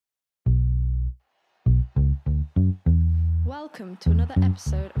Welcome to another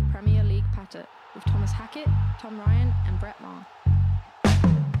episode of Premier League Patter with Thomas Hackett, Tom Ryan and Brett Maher.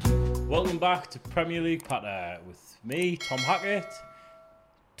 Welcome back to Premier League Patter with me, Tom Hackett,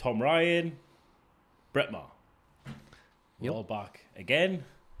 Tom Ryan, Brett Maher. We're all back again.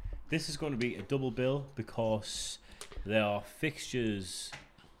 This is going to be a double bill because there are fixtures,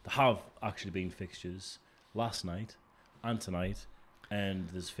 there have actually been fixtures last night and tonight, and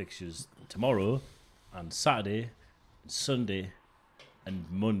there's fixtures tomorrow and Saturday, Sunday and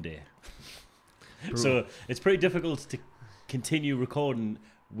Monday. So it's pretty difficult to continue recording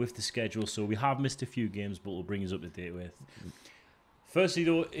with the schedule, so we have missed a few games, but we'll bring us up to date with. Firstly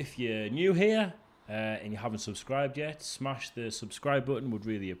though, if you're new here and you haven't subscribed yet, smash the subscribe button, would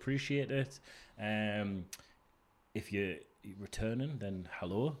really appreciate it. If you're returning, then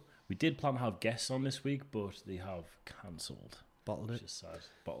hello. We did plan to have guests on this week, but they have cancelled. Bottled it. Which is sad.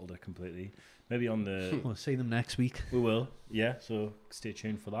 Bottled it completely. Maybe on the... We'll see them next week. We will, yeah, so stay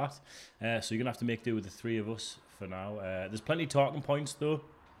tuned for that. So you're going to have to make do with the three of us for now. There's plenty of talking points, though.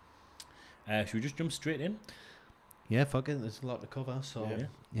 Should we just jump straight in? Yeah, fuck it. There's a lot to cover, so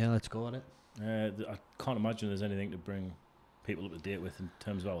yeah, let's go at it. I can't imagine there's anything to bring people up to date with in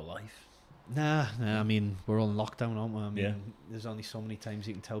terms of our life. Nah, I mean, we're all in lockdown, aren't we? I mean, there's only so many times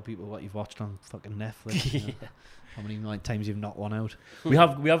you can tell people what you've watched on fucking Netflix. You know? How many times you've knocked one out? We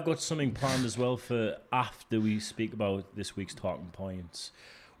have got something planned as well for after we speak about this week's talking points.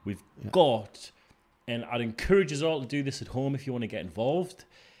 We've got, and I'd encourage us all to do this at home if you want to get involved.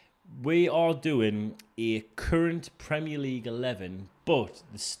 We are doing a current Premier League 11, but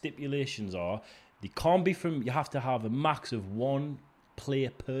the stipulations are they can't be from. You have to have a max of one player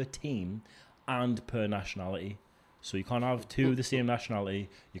per team and per nationality. So you can't have two of the same nationality.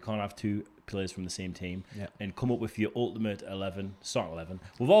 You can't have two players from the same team. And come up with your ultimate 11, start 11.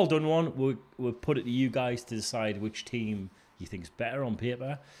 We've all done one. We'll put it to you guys to decide which team you think's better on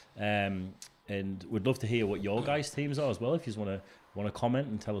paper. And we'd love to hear what your guys' teams are as well. If you just want to comment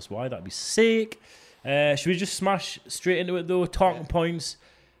and tell us why, that'd be sick. Should we just smash straight into it though? Talking points.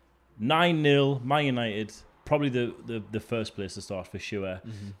 9-0, Man United. Probably the first place to start for sure.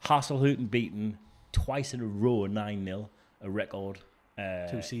 Haselhüttl beaten twice in a row, 9-0, a record.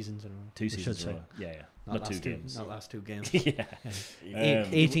 2 seasons in a row. 2 seasons in a row. Yeah. Not 2 games. Not last 2 games.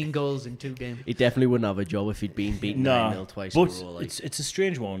 18 goals in 2 games. He definitely wouldn't have a job if he'd been beaten 9-0 twice in a row. But it's a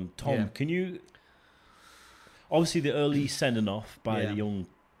strange one. Tom, can you... Obviously, the early sending off by the young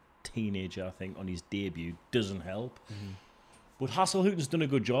teenager, I think, on his debut doesn't help. But Haselhüttl's done a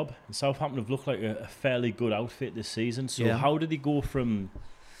good job. And Southampton have looked like a fairly good outfit this season. So how did they go from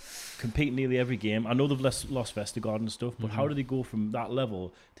competing nearly every game? I know they've lost Vestergaard and stuff, but how did they go from that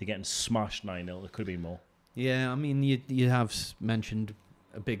level to getting smashed 9-0? There could have been more. Yeah, I mean, you have mentioned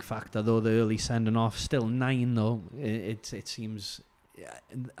a big factor, though, the early sending off. Still 9, though. It seems...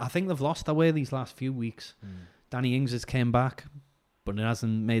 I think they've lost their way these last few weeks. Danny Ings has came back, but it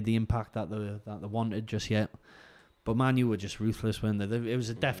hasn't made the impact that they wanted just yet. But Man U were just ruthless, weren't they? It was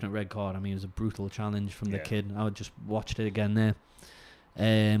a definite red card. I mean, it was a brutal challenge from the kid. I just watched it again there.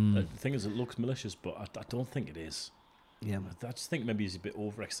 The thing is, it looks malicious, but I don't think it is. Yeah, I just think maybe he's a bit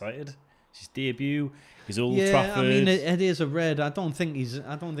overexcited. It's his debut. He's Old Trafford. Trafford. I mean, it is a red. I don't think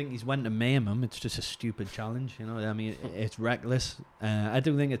he's went to maim him. It's just a stupid challenge. You know, I mean, it's reckless. I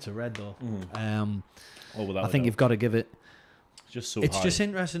do think it's a red though. I think you've got to give it. Just so it's high. just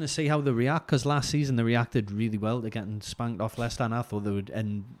interesting to see how they react, because last season they reacted really well to getting spanked off Leicester, and I thought they would,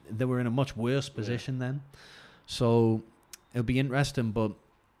 and they were in a much worse position then. So it'll be interesting, but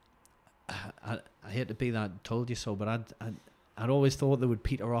I hate to be that told you so, but I'd always thought they would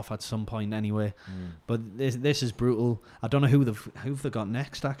peter off at some point anyway. But this is brutal. I don't know who they've got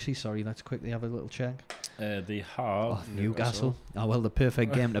next. Actually, sorry, let's quickly have a little check. They have Newcastle. Oh well, the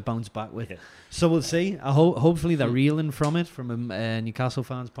perfect game to bounce back with. So we'll see. Hopefully they're reeling from it from a Newcastle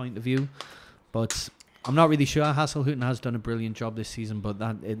fan's point of view. But I'm not really sure. Haselhüttl has done a brilliant job this season, but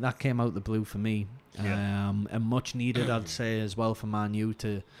that came out the blue for me. And much needed, I'd say, as well for Man U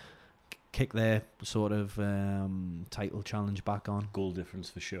to kick their sort of title challenge back on. Goal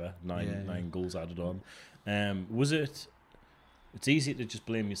difference for sure. Nine goals added on. Was it? It's easy to just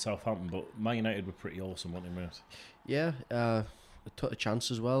blame your Southampton, but Man United were pretty awesome, weren't they, mate? Yeah, I took a chance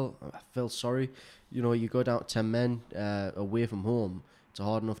as well. I felt sorry. You know, you go down to 10 men away from home. It's a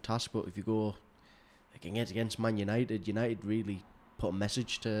hard enough task, but if you go against Man United, United really put a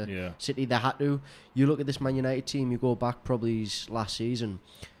message to City. They had to. You look at this Man United team, you go back probably last season,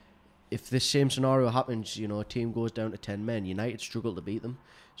 if this same scenario happens, a team goes down to 10 men, United struggle to beat them.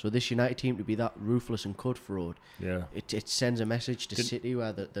 So this United team to be that ruthless and cutthroat, it sends a message to City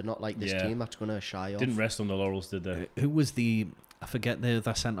where they're not like this team that's going to shy off. Didn't rest on the laurels, did they? Who was I forget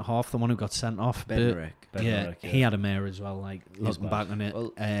the centre half, the one who got sent off. Ben Yeah, he had a mare as well. Like looking back on it,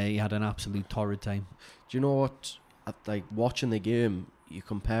 he had an absolute torrid time. Do you know what? Like watching the game, you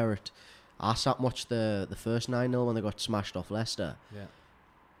compare it. I sat and watched the first 9-0 when they got smashed off Leicester. Yeah.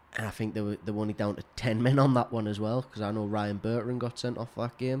 And I think they were only down to 10 men on that one as well, because I know Ryan Bertrand got sent off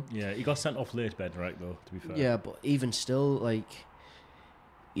that game. Yeah, he got sent off late, Bednarek, though, to be fair. Yeah, but even still, like,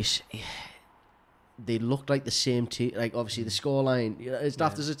 they looked like the same team. Like, obviously, the scoreline, as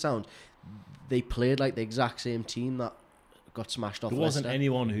daft as it sounds, they played like the exact same team that got smashed off There wasn't Leicester.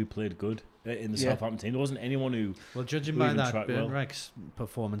 anyone who played good in the Southampton team. There wasn't anyone who... Well, judging who by even that tracked well. Bernrek's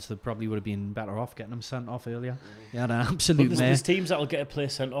performance, they probably would have been better off getting him sent off earlier. He had an But absolute mare. there's teams that'll get a player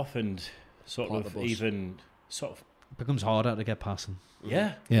sent off and sort Park of the bus. even... sort of Becomes harder to get past him.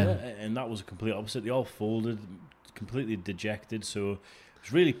 Yeah, Yeah. and that was a complete opposite. They all folded, completely dejected. So it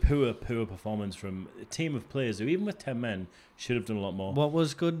was really poor performance from a team of players who, even with 10 men, should have done a lot more. What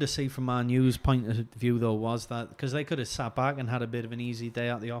was good to see from Man U's point of view, though, was that because they could have sat back and had a bit of an easy day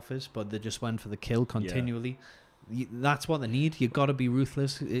at the office, but they just went for the kill continually. That's what they need. You've got to be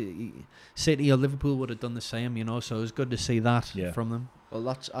ruthless. City or Liverpool would have done the same, so it was good to see that from them. Well,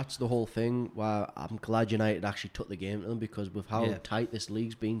 that's the whole thing why I'm glad United actually took the game to them, because with how tight this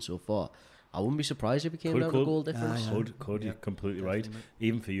league's been so far, I wouldn't be surprised if it came down to goal difference. Could you're completely right.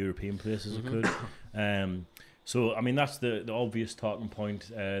 Even for European places, it could. So, I mean, that's the obvious talking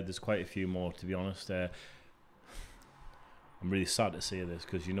point. There's quite a few more, to be honest. I'm really sad to say this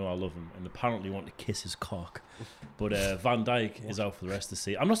because I love him and apparently want to kiss his cock. But Van Dijk is out for the rest of the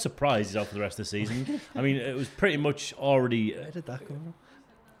season. I'm not surprised he's out for the rest of the season. I mean, it was pretty much already... Where did that come from?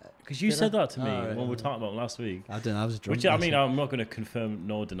 Because you said that to me when we were talking about last week. I don't know, I was drunk. Which, I mean, I'm not going to confirm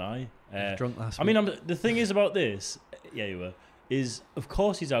nor deny. I was drunk last week. I mean, the thing is about this, you were, is of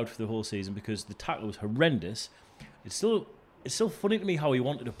course he's out for the whole season because the tackle was horrendous. It's still funny to me how he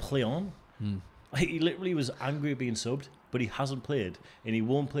wanted to play on. Like, he literally was angry at being subbed, but he hasn't played, and he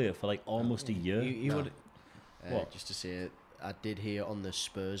won't play it for like almost a year. Just to say, I did hear on the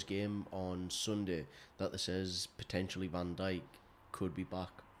Spurs game on Sunday that it says potentially Van Dijk could be back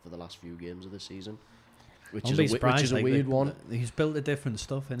for the last few games of the season, which is a weird one. He's built a different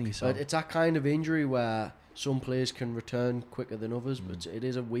stuff, isn't he? So it's that kind of injury where some players can return quicker than others, but it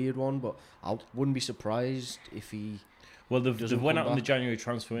is a weird one. But I wouldn't be surprised if he... Well, they've went out in the January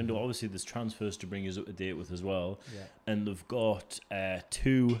transfer window. Obviously, there's transfers to bring us up to date with as well. Yeah. And they've got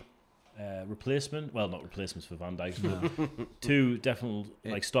two replacement. Well, not replacements for Van Dijk, but two definite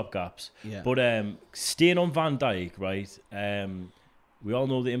stopgaps. Yeah. But staying on Van Dijk, right? We all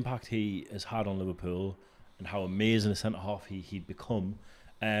know the impact he has had on Liverpool and how amazing a centre half he'd become.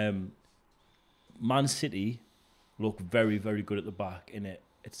 Man City look very, very good at the back. In it,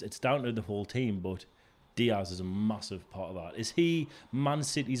 it's down to the whole team, but Diaz is a massive part of that. Is he Man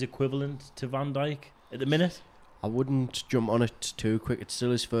City's equivalent to Van Dijk at the minute? I wouldn't jump on it too quick. It's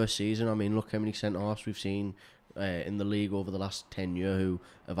still his first season. I mean, look how many centre-halves we've seen in the league over the last 10 years who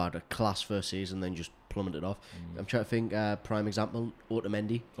have had a class first season then just plummeted off. I'm trying to think, prime example,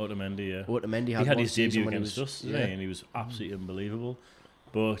 Otamendi. Otamendi had his debut when against us, and he was absolutely unbelievable.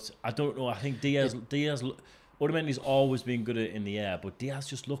 But I don't know, I think Diaz Otamendi's always been good at in the air, but Diaz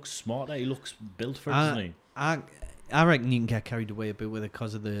just looks smarter. He looks built for it, doesn't he? I reckon you can get carried away a bit with it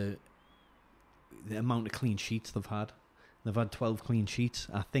because of the amount of clean sheets they've had. They've had 12 clean sheets.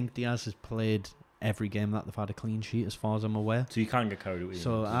 I think Diaz has played every game that they've had a clean sheet, as far as I'm aware. So you can't get carried away.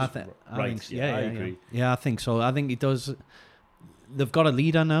 So I think, I agree. Yeah, I think so. I think he does. They've got a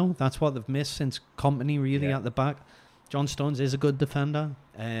leader now. That's what they've missed since Company, really, at the back. John Stones is a good defender.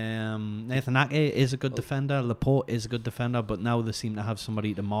 Nathan Ake is a good defender. Laporte is a good defender, but now they seem to have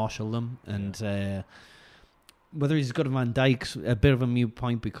somebody to marshal them. And whether he's good at Van Dijk's a bit of a mute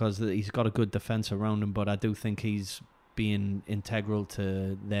point because he's got a good defence around him, but I do think he's being integral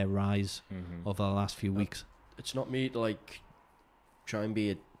to their rise over the last few weeks. It's not me to try and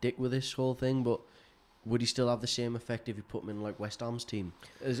be a dick with this whole thing, but would he still have the same effect if you put him in West Ham's team?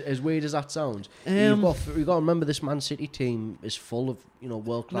 As weird as that sounds, you've got to remember this Man City team is full of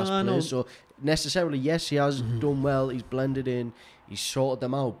world class players. So necessarily, yes, he has done well. He's blended in. He's sorted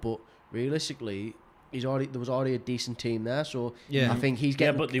them out. But realistically, there was already a decent team there. So I think he's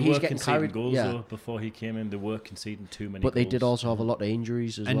getting. Yeah, but they were conceding goals though, before he came in. They were conceding too many. But goals. they did also have a lot of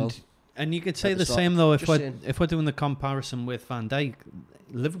injuries as well. And you could say at the the start. same though Just saying. if we're doing the comparison with Van Dijk.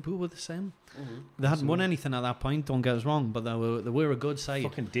 Liverpool were the same. They hadn't won anything at that point. Don't get us wrong, but they were a good side.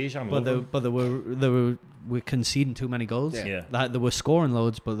 Fucking Dejan. But they were conceding too many goals. Yeah. They were scoring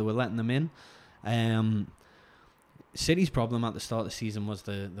loads, but they were letting them in. City's problem at the start of the season was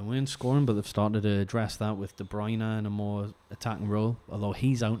they weren't scoring, but they've started to address that with De Bruyne in a more attacking role. Although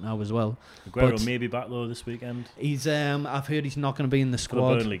he's out now as well. Aguero may be back though this weekend. He's I've heard he's not going to be in the For the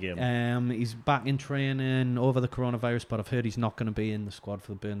squad. Burnley game. He's back in training over the coronavirus, but I've heard he's not going to be in the squad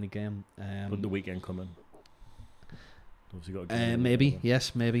for the Burnley game. But the weekend coming. Obviously got a game. Maybe,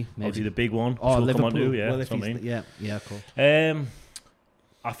 yes, maybe. Obviously the big one. Oh, which we'll Liverpool. come on to, yeah, Well, that's if what I he's mean. yeah, cool.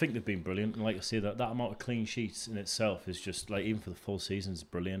 I think they've been brilliant, and like I say, that amount of clean sheets in itself is just like, even for the full season, is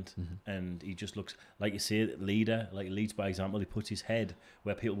brilliant. And he just looks like, you say, leader, like leads by example. He puts his head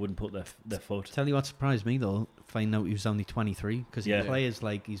where people wouldn't put their foot. Tell you what surprised me though, finding out he was only 23, because he plays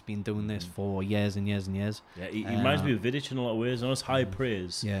like he's been doing this for years and years and years. Yeah, he reminds me of Vidic in a lot of ways. I know it's high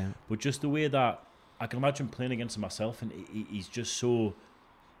praise, Yeah, but just the way that I can imagine playing against him myself, and he's just so,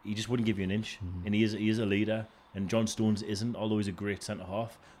 he just wouldn't give you an inch, and he is a leader. And John Stones isn't, although he's a great centre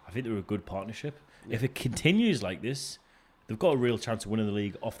half. I think they're a good partnership. Yeah. If it continues like this, they've got a real chance of winning the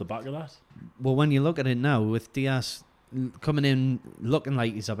league off the back of that. well, when you look at it now, with Diaz coming in looking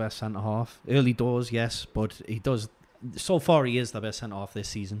like he's the best centre half, early doors, yes, but he does. So far, he is the best centre half this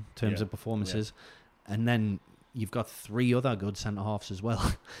season in terms of performances. And then you've got 3 other good centre halves as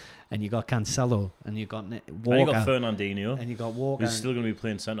well. And you got Cancelo, and you got Walker, and you got Fernandinho, and you got Walker. He's still going to be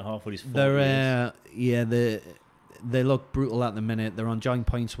playing centre half with his 40 They're they look brutal at the minute. They're on joint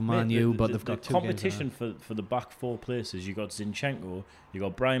points with Man U, but they've got 2 games competition for the back 4 places. You got Zinchenko, you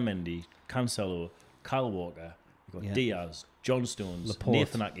got Brian Mendy, Cancelo, Kyle Walker, you got Diaz, John Stones, Laporte.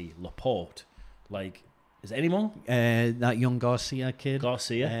 Nathan Ake, Laporte. Like, is there any more? That young Garcia kid,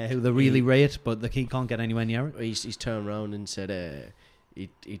 who they really rate, but he can't get anywhere near it. He's turned around and said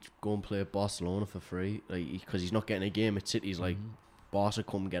he'd go and play at Barcelona for free, like, because he's not getting a game at City. He's like, Barca,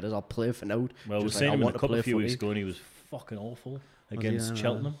 come get us. I'll play for now. Well, we've seen him in a couple of few weeks ago, and he was fucking awful against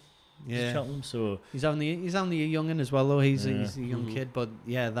Cheltenham. Yeah, Cheltenham. So he's only a youngin as well, though. He's a young kid, but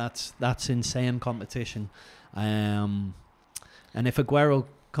yeah, that's insane competition. And if Aguero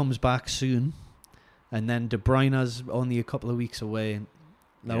comes back soon, and then De Bruyne's only a couple of weeks away,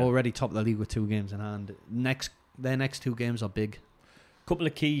 they're already top of the league with 2 games in hand. Their next 2 games are big. Couple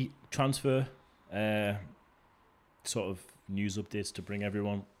of key transfer sort of news updates to bring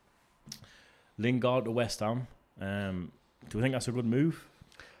everyone. Lingard to West Ham. Do we think that's a good move?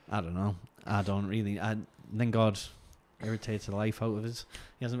 I don't know. I don't really. Lingard irritates the life out of us.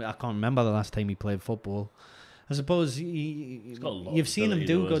 He hasn't. I can't remember the last time he played football. I suppose He's got a lot you've of seen him ability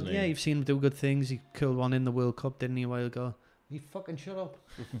do though, good. hasn't he? Yeah, you've seen him do good things. He killed one in the World Cup, didn't he, a while ago? You fucking shut up.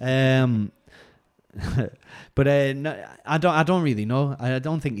 But no, I don't really know. I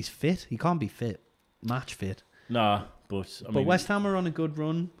don't think he's fit. He can't be fit, match fit. Nah, but I mean, West Ham are on a good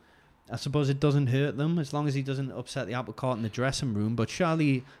run. I suppose it doesn't hurt them as long as he doesn't upset the apple cart in the dressing room. But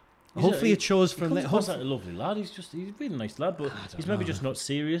surely, hopefully it shows for. He's like a lovely lad. He's a really nice lad, but he's maybe just not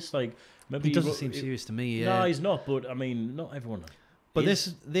serious. Like, maybe He doesn't seem serious to me. Yeah. No, he's not. But I mean, not everyone. But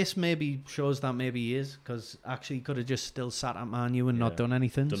this maybe shows that maybe he is, because actually he could have just still sat at Man U and not done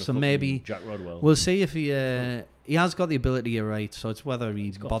anything. So maybe Jack Rodwell. We'll see if he has got the ability. You're right. So it's whether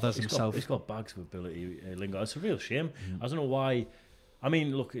he bothers himself. He's got bags of ability, Lingard. It's a real shame. I don't know why. I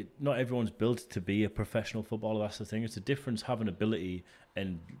mean, look, not everyone's built to be a professional footballer. That's the thing. It's a difference having ability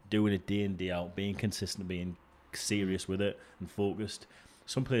and doing it day in, day out, being consistent, being serious with it and focused.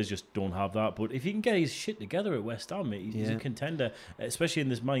 Some players just don't have that. But if he can get his shit together at West Ham, he's a contender, especially in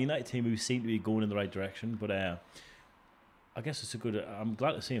this Man United team who seem to be going in the right direction. But I guess it's a good. I'm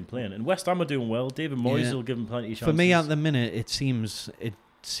glad to see him playing. And West Ham are doing well. David Moyes will give him plenty of chances. For me, at the minute, it seems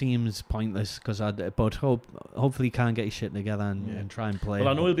pointless, because hopefully he can get his shit together and try and play. Well,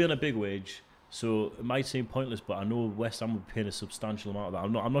 I know he'll be on a big wage, so it might seem pointless, but I know West Ham will be paying a substantial amount of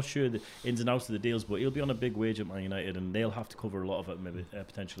that. I'm not sure the ins and outs of the deals, but he'll be on a big wage at Man United, and they'll have to cover a lot of it, maybe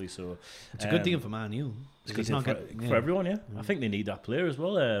potentially. So it's a good deal for Man U. It's a good deal for everyone. Yeah, I think they need that player as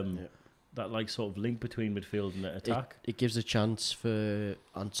well. That like sort of link between midfield and attack. It gives a chance for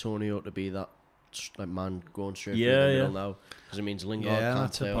Antonio to be that man going straight through the middle now, because it means Lingard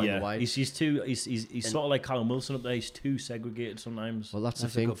can't play on the wide. He's sort of like Callum Wilson up there. He's too segregated sometimes. Well, that's the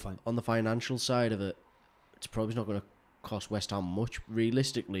thing. On the financial side of it, it's probably not going to cost West Ham much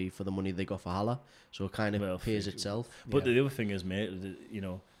realistically for the money they got for Haller, so it kind of pays itself. But the other thing is, mate, you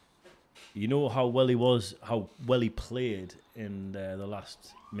know how well he was, how well he played in the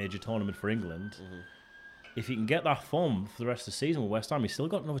last major tournament for England. if he can get that form for the rest of the season with West Ham, he's still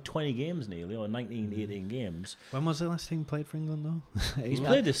got another 20 games nearly, or 19, 18 games. When was the last time he played for England, though? He's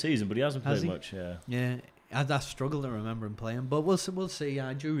played this season, but he hasn't played much. Yeah. I struggle to remember him playing, but we'll see.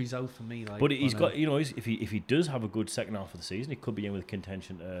 Jury's out for me. Like, but he's got, if he does have a good second half of the season, he could be in with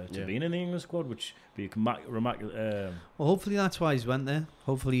contention to be in the England squad, which would be remarkable. Well, hopefully that's why he's went there.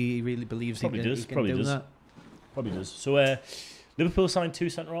 Hopefully he really believes he can do that. Probably does. So Liverpool signed 2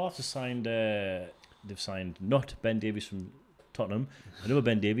 centre halves. They've signed not Ben Davies from Tottenham, another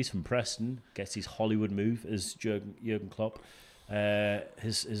Ben Davies from Preston gets his Hollywood move, as Jurgen Klopp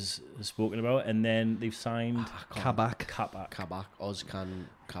has spoken about, and then they've signed Kabak Ozcan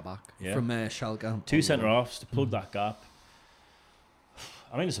Kabak from Schalke. 2 centre halves to plug that gap.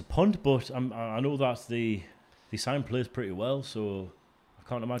 I mean, it's a punt, but I know that they sign players pretty well, so I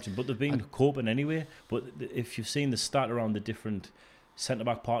can't imagine. But they've been coping anyway. But if you've seen the stat around the different centre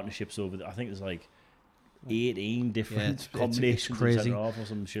back partnerships I think there's like 18 different combinations of centre half or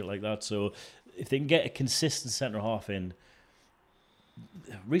some shit like that. So if they can get a consistent centre half in,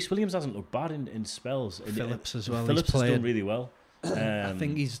 Reece Williams hasn't looked bad in spells. Phillips as well. Phillips has done really well. I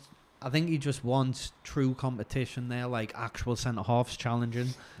think he just wants true competition there, like actual centre halves challenging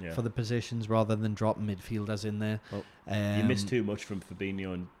for the positions rather than dropping midfielders in there. Well, you missed too much from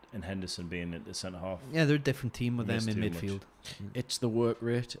Fabinho and Henderson being at the centre half. Yeah, they're a different team with them in midfield. It's the work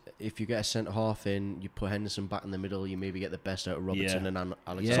rate. If you get a centre half in, you put Henderson back in the middle, you maybe get the best out of Robertson and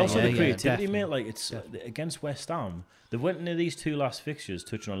Alexander. It's also the creativity, mate. Like it's against West Ham. They went into these 2 last fixtures,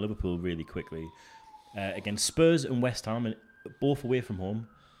 touching on Liverpool really quickly, against Spurs and West Ham, and both away from home,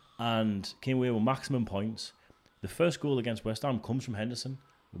 and came away with maximum points. The first goal against West Ham comes from Henderson,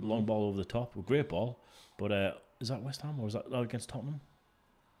 with a long ball over the top, a great ball. But is that West Ham or is that against Tottenham?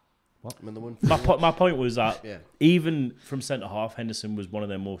 What? I mean, the one my point was that even from centre half, Henderson was one of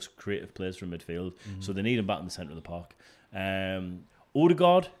their most creative players from midfield. So they need him back in the centre of the park.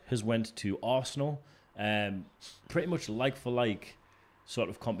 Odegaard has went to Arsenal. Pretty much like for like sort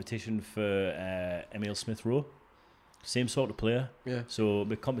of competition for Emile Smith-Rowe. Same sort of player. Yeah. So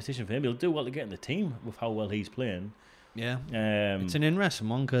the competition for him, he'll do well to get in the team with how well he's playing. Yeah. It's an interesting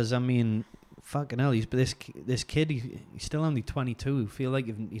one because, I mean, fucking hell, this kid, he's still only 22. I feel like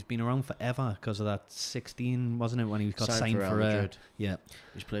he's been around forever because of that 16, wasn't it, when he got signed for Madrid. Yeah.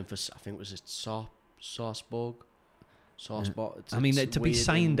 He's playing for, I think, was it Sarpsborg? I mean, to be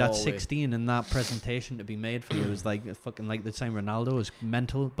signed at 16 and that presentation to be made for you is like fucking like the same Ronaldo is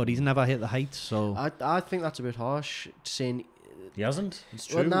mental, but he's never hit the heights. So I think that's a bit harsh saying he hasn't. It's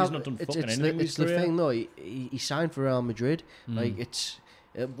true. Well, he's not done fucking anything. It's the thing though. He signed for Real Madrid. Like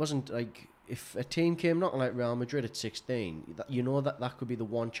it wasn't like if a team came knocking like Real Madrid at 16, you know that could be the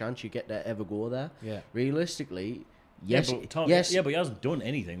one chance you get to ever go there. Yeah. Realistically, yes, but he hasn't done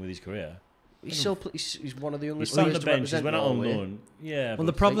anything with his career. He's one of the youngest. He's on the bench. He's went out on loan. Yeah. Well,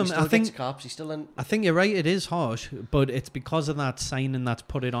 the problem, I think, he's still in. I think you're right. It is harsh, but it's because of that signing that's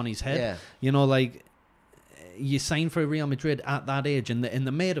put it on his head. Yeah. You know, like you signed for Real Madrid at that age, and they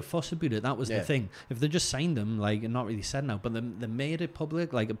made a fuss about it. That was the thing. If they just signed him, like, not really said now, but they made it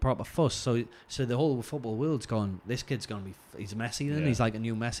public, like a proper fuss. So the whole football world's gone. This kid's gonna be. He's Messi, then he's like a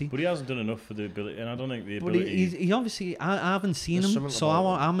new Messi. But he hasn't done enough for the ability, and I don't think the ability. But he obviously, I haven't seen him, so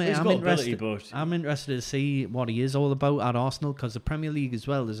I'm interested. I'm interested to see what he is all about at Arsenal, because the Premier League as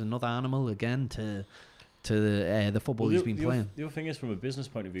well is another animal again to the football he's been playing. The other thing is, from a business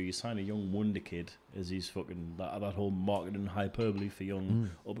point of view, you sign a young wonder kid, as he's fucking that whole marketing hyperbole for young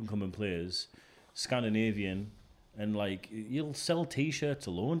up and coming players, Scandinavian, and like you'll sell T-shirts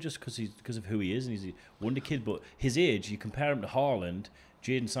alone just because of who he is, and he's a wonder kid. But his age, you compare him to Haaland,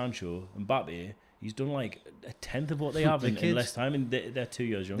 Jadon Sancho, and Mbappe. He's done like a tenth of what they have in less time, and they're 2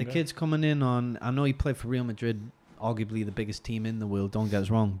 years younger. The kid's coming in on. I know he played for Real Madrid, arguably the biggest team in the world. Don't get us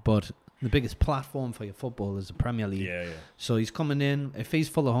wrong, but the biggest platform for your football is the Premier League. Yeah. So he's coming in. If he's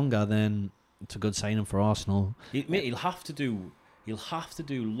full of hunger, then it's a good signing for Arsenal. He'll have to do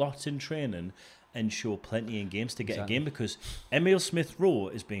lots in training and show plenty in games to get a game, because Emile Smith-Rowe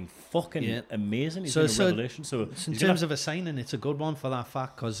has been fucking amazing. He's been a revelation. So in terms of a signing, it's a good one for that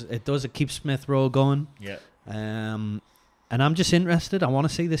fact, because it keep Smith-Rowe going. Yeah. And I'm just interested. I want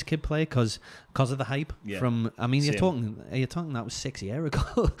to see this kid play because of the hype. Yeah. You're talking that was 6 years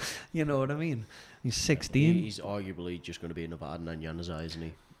ago. You know what I mean? He's 16. He's arguably just going to be another Adnan Januzaj, isn't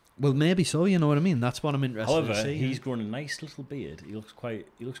he? Well, maybe so. You know what I mean? That's what I'm interested to see. However, he's grown a nice little beard. He looks quite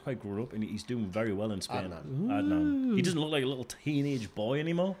grown up, and he's doing very well in Spain. Adnan. He doesn't look like a little teenage boy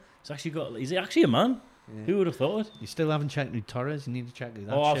anymore. He's actually a man. Yeah. Who would have thought? You still haven't checked Torres? You need to check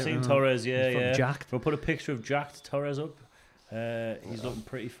that. I've seen Torres. Yeah. Jacked. We'll put a picture of jacked Torres up. He's looking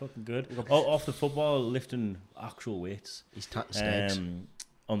pretty fucking good. Off the football, lifting actual weights. He's tatting steaks.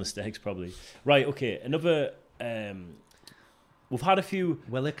 On the steaks, probably. Right, okay. Another... we've had a few...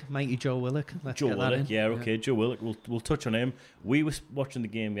 Willock, mighty Joe Willock. Joe Willock, yeah, okay. Joe Willock, we'll touch on him. We were watching the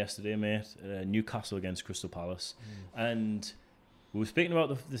game yesterday, mate. Newcastle against Crystal Palace. And we were speaking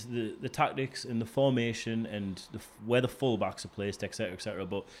about the tactics and the formation and where the fullbacks are placed, etc., etc.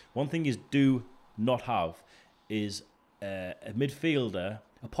 But one thing you do not have is a midfielder,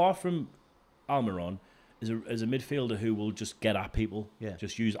 apart from Almiron, is a midfielder who will just get at people,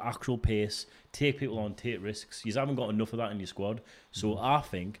 just use actual pace, take people on, take risks. You haven't got enough of that in your squad. So I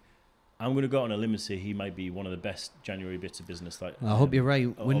think I'm going to go on a limb and say he might be one of the best January bits of business. That I hope you're right.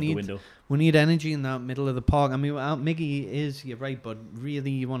 We need energy in that middle of the park. I mean, Miggy is, you're right, but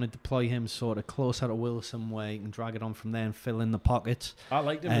really you want to deploy him sort of closer to Wilson where you can drag it on from there and fill in the pockets. I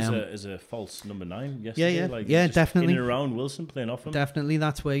liked him as a false number 9 yesterday. Yeah, definitely. In and around Wilson, playing off him. Definitely,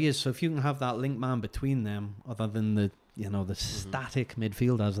 that's where he is. So if you can have that link man between them, other than the static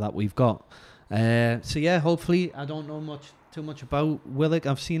midfielders that we've got. So yeah, hopefully, I don't know too much about Willock.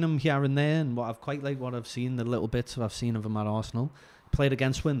 I've seen him here and there, and what I've seen, the little bits that I've seen of him at Arsenal. Played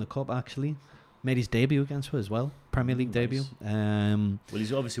against us in the Cup, actually. Made his debut against us as well, Premier League debut. Well,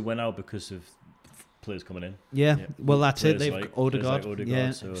 he's obviously went out because of players coming in. Yeah. Well, that's it. They've Odegaard.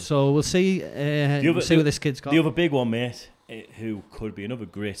 Yeah. So we'll see. We'll see what this kid's got. The other big one, mate, who could be another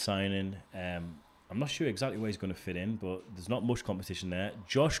great signing. I'm not sure exactly where he's going to fit in, but there's not much competition there.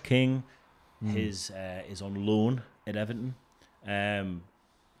 Josh King is on loan at Everton.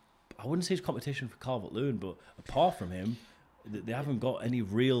 I wouldn't say it's competition for Calvert-Lewin, but apart from him, they haven't got any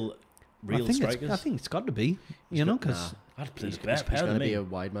real strikers. I think it's got to be, because I'd play he's going to be a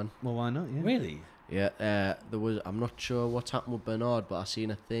wide man. Well, why not? Yeah. Really? Yeah. I'm not sure what's happened with Bernard, but I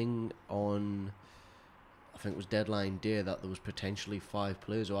seen a thing on, I think it was deadline day, that there was potentially 5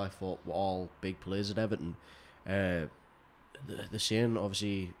 players who I thought were all big players at Everton. They're saying,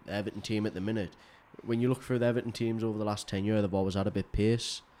 obviously, the Everton team at the minute, when you look through the Everton teams over the last 10 years, they've always had a bit of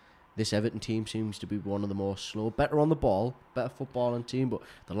pace. This Everton team seems to be one of the more slow, better on the ball, better footballing team, but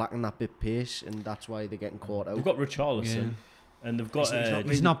they're lacking that bit of pace, and that's why they're getting caught out. They've got Richarlison, and they've got...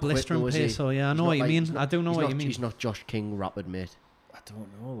 He's not blistering pace, so yeah, I know what you mean. I do know what you mean. He's not Josh King rapid, mate. I don't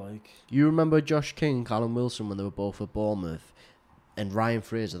know, You remember Josh King and Callum Wilson when they were both at Bournemouth? And Ryan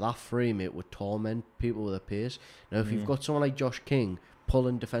Fraser, that free, mate, would torment people with a pace. Now, if you've got someone like Josh King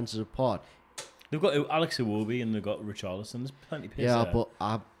pulling defences apart... They've got Alex Iwobi and they've got Richarlison. There's plenty of pace there. Yeah,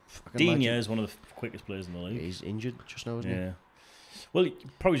 but Digne is one of the quickest players in the league. He's injured just now, isn't he? Yeah. Well,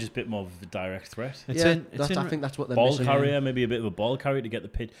 probably just a bit more of a direct threat. I think that's what they're ball missing. Carrier, maybe a bit of a ball carrier to get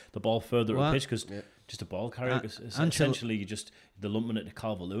the ball further up pitch, because just a ball carrier. Essentially, you just the lumping it to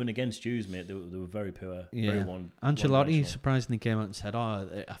Calvert-Lewin against Hughes, mate. They were very poor. Yeah. Very Ancelotti surprisingly came out and said,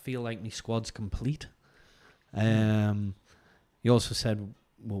 I feel like my squad's complete. He also said,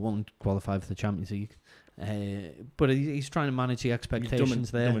 we won't qualify for the Champions League. But he's trying to manage the expectations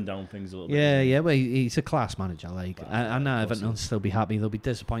there. Dumbing down things a little bit. Yeah, well, he's a class manager. I know Everton will still be happy. They'll be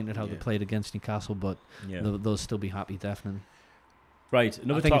disappointed how they played against Newcastle, but they'll still be happy, definitely. Right,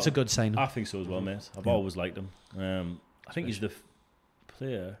 I think it's a good sign. I think so as well, mate. I've always liked him. I think he's the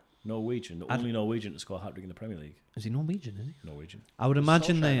player, Norwegian, the only Norwegian to score a hat-trick in the Premier League. Is he Norwegian, is he? Norwegian. I would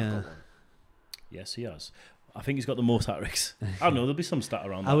imagine they... Yes, he has. I think he's got the most hat-tricks. I don't know, there'll be some stat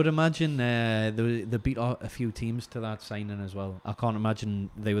around that. I would imagine they beat a few teams to that signing as well. I can't imagine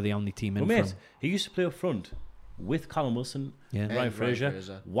they were the only team in front. He used to play up front with Callum Wilson, Ryan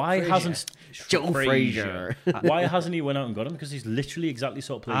Fraser. Why hasn't Joe Fraser? Why hasn't he went out and got him? Because he's literally exactly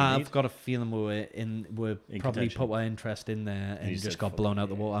sort of playing. I've got a feeling we're probably put our interest in there and just got blown out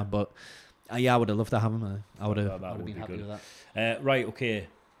the water. But I would have loved to have him. I would have been happy with that. Right, okay.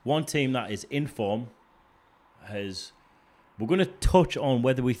 One team that is in form we're going to touch on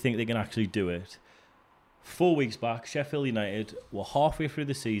whether we think they can actually do it. 4 weeks back, Sheffield United were halfway through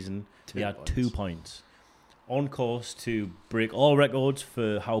the season. They had 2 points. On course to break all records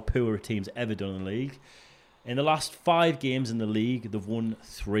for how poor a team's ever done in the league. In the last 5 games in the league, they've won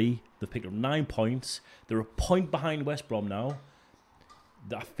 3. They've picked up 9 points. They're a point behind West Brom now.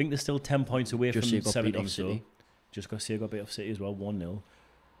 I think they're still 10 points away from 17. So just got to see, I got beat off City as well, 1-0.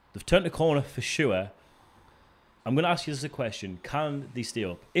 They've turned the corner for sure. I'm going to ask you this a question. Can they stay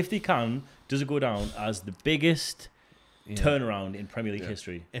up? If they can, does it go down as the biggest turnaround in Premier League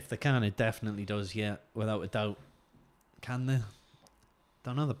history? If they can, it definitely does, without a doubt. Can they?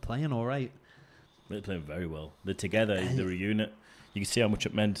 Don't know, they're playing all right. They're playing very well. They're together, they're a unit. You can see how much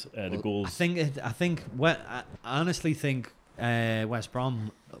it meant, the goals. I honestly think West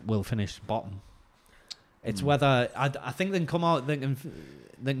Brom will finish bottom. It's whether I think they can come out. They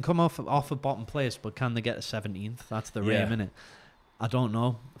can come off a bottom place, but can they get a 17th? That's the aim, innit? I don't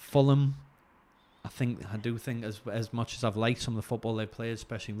know. Fulham. I do think as much as I've liked some of the football they've played,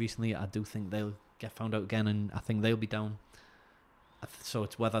 especially recently, I do think they'll get found out again, and I think they'll be down. So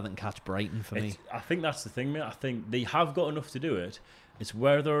it's whether they can catch Brighton for me. I think that's the thing, mate. I think they have got enough to do it. It's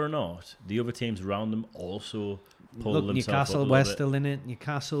whether or not the other teams around them also pull themselves Newcastle, up a we're bit. still in it.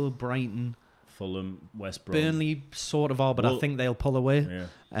 Newcastle, Brighton, Fulham, West Brom. Burnley sort of are, but I think they'll pull away.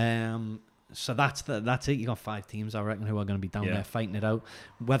 Yeah. So that's it. You got 5 teams, I reckon, who are going to be down there fighting it out.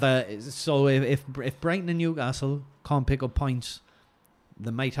 If Brighton and Newcastle can't pick up points,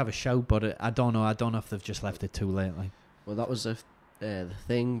 they might have a shout, but I don't know. I don't know if they've just left it too late. Like, well, that was the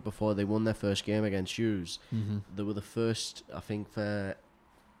thing before they won their first game against Hughes. mm-hmm. They were the first, I think,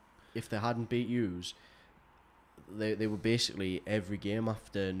 if they hadn't beat Hughes, they were basically every game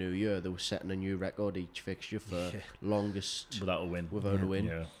after New Year they were setting a new record each fixture for longest without a win. Without a win.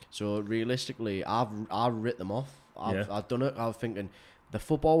 Yeah. So realistically, I've writ them off. Yeah. I've done it. I was thinking the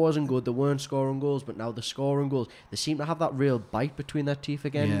football wasn't good. They weren't scoring goals, but now they're scoring goals. They seem to have that real bite between their teeth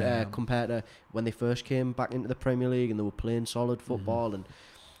again, compared to when they first came back into the Premier League and they were playing solid football. And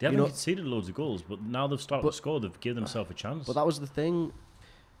They haven't conceded loads of goals, but now they've started to score. They've given themselves a chance. But that was the thing.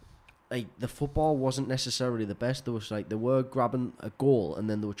 Like, the football wasn't necessarily the best. They were grabbing a goal and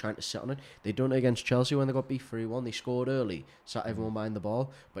then they were trying to sit on it. They done it against Chelsea when they got beat 3-1. They scored early, sat everyone behind the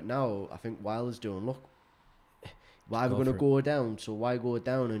ball. But now I think Wilder's doing, look, why are we going to go down? So why go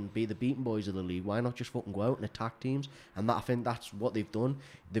down and be the beaten boys of the league? Why not just fucking go out and attack teams? And I think that's what they've done.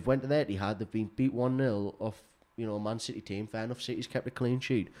 They've went to the Etihad. They've been beat 1-0 off, Man City team. Fair enough, City's kept a clean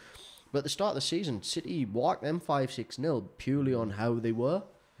sheet. But at the start of the season, City walked them 5-6-0 purely on how they were.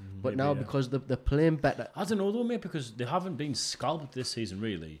 But now because they're playing better. I don't know though, mate, because they haven't been scalped this season,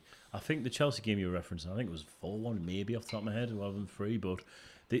 really. I think the Chelsea game you referenced, I think it was 4-1 maybe off the top of my head, rather than 3, but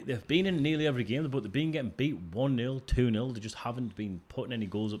they've been in nearly every game, but they've been getting beat 1-0, 2-0. They just haven't been putting any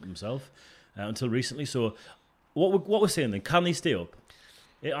goals up themselves until recently. So what we're saying then, can they stay up?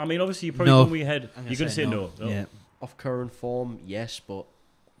 I mean, obviously you're probably going ahead. You're going to say no. Yeah. Off current form, yes, but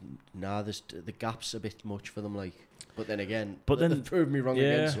the gap's a bit much for them, like. But then again, they've proved me wrong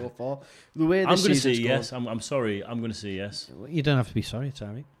again so far. The way I'm going to say yes. I'm sorry. I'm going to say yes. You don't have to be sorry. It's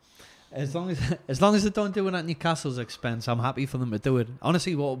alright. As long as they don't do it at Newcastle's expense, I'm happy for them to do it.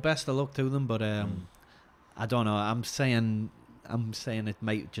 Honestly, well, best of luck to them. But I don't know. I'm saying it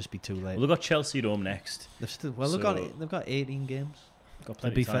might just be too late. Well, they've got Chelsea at home next. They've got 18 games. Got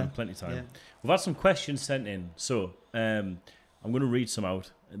plenty of time. Yeah. We've had some questions sent in, so I'm going to read some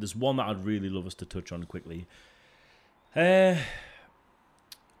out. There's one that I'd really love us to touch on quickly.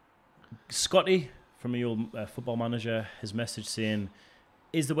 Scotty from the old Football Manager, his message saying,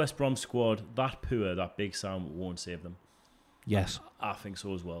 is the West Brom squad that poor that Big Sam won't save them? Yes. I think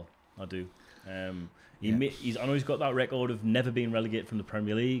so as well. I do. I know he's got that record of never being relegated from the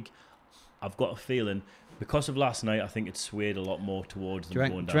Premier League. I've got a feeling because of last night, I think it swayed a lot more towards them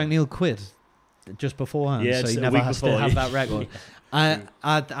going down. Do you reckon he'll quit just beforehand? Yeah, so he never has to have that record. I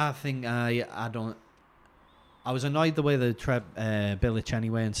think I don't. I was annoyed the way they treated Bilic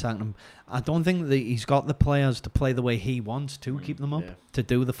anyway and sacked him. I don't think that he's got the players to play the way he wants to keep them up, to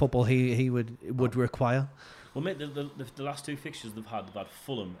do the football he would require. Well, mate, the last 2 fixtures they've had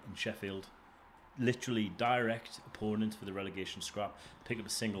Fulham and Sheffield. Literally direct opponents for the relegation scrap. Pick up a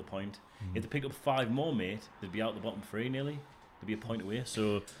single point. If they pick up 5 more, mate, they'd be out the bottom 3 nearly. They'd be a point away.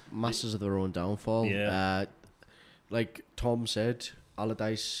 So masters of their own downfall. Yeah. Like Tom said,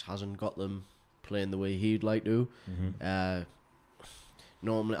 Allardyce hasn't got them playing the way he'd like to.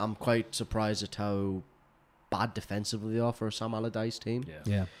 Normally, I'm quite surprised at how bad defensively they are for a Sam Allardyce team.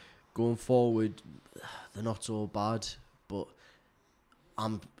 Yeah. Going forward, they're not so bad, but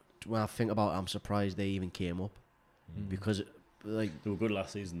when I think about it, I'm surprised they even came up because they were good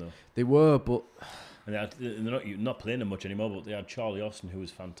last season though. They were, but and they're not playing them much anymore. But they had Charlie Austin, who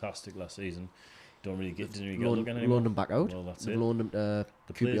was fantastic last season. Didn't really get a look at anymore. Loaned them back out. Well, that's They've it. loaned them to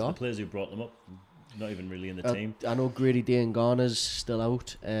QPR. The players who brought them up, not even really in the team. I know Grady Dane Garner's still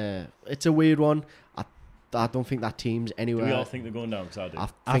out. It's a weird one. I don't think that team's anywhere. Do we all think they're going down? Because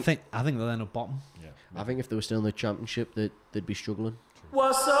I think they'll end up bottom. Yeah. I think if they were still in the Championship, they'd be struggling.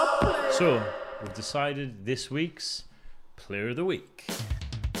 What's up, player? So we've decided this week's Player of the Week.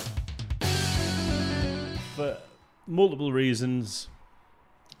 For multiple reasons,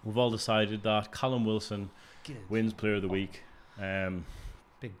 we've all decided that Callum Wilson wins Player of the Week.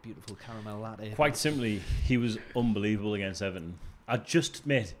 Big, beautiful caramel latte. Quite simply, he was unbelievable against Everton. I just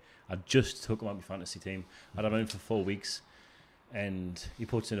took him out of my fantasy team. I'd have him in for 4 weeks. and he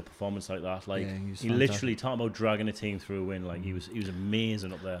puts in a performance like that. Like Yeah, he was he fantastic. literally talking about dragging a team through a win. Like he was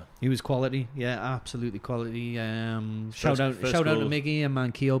amazing up there. He was quality, yeah, absolutely quality. Shout out first to goal. Miggy and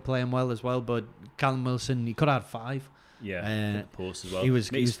Manquillo playing well as well. But Callum Wilson, he could have had 5. Yeah, hit the post as well. he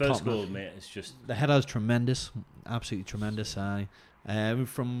was- Mate, he his was first top goal, notch. mate. It's just The header was tremendous, absolutely tremendous.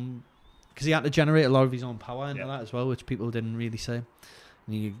 Because he had to generate a lot of his own power into that as well, which people didn't really say.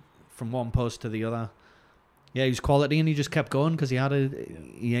 And he, from one post to the other, yeah, he was quality, and he just kept going because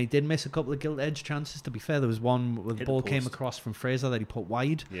he did miss a couple of gilt-edged chances. To be fair, there was one where the Hit the ball came post. across from Fraser that he put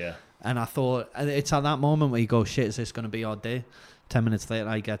wide, yeah. and I thought it's at that moment where you go, shit, is this going to be our day? 10 minutes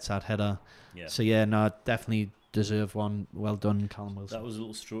later, he gets that header. Yeah. So yeah, no, definitely deserve one. Well done, Callum Wilson. That was a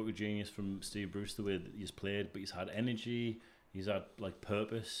little stroke of genius from Steve Bruce, the way that he's played, but he's had energy, he's had like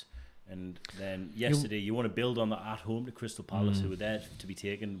purpose. And then yesterday, you want to build on that at home to Crystal Palace, who were there to be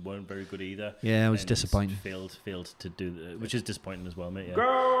taken, weren't very good either. Yeah, it was And disappointing. Failed to do, which is disappointing as well, mate. Yeah.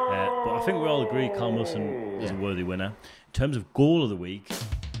 But I think we all agree Callum Wilson was a worthy winner. In terms of goal of the week,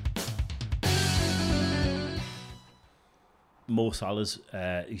 Mo Salah's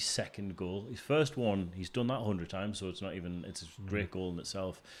his second goal. His first one, he's done that 100 times, so it's a great goal in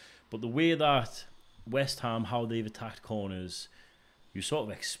itself. But the way that West Ham, how they've attacked corners, you're sort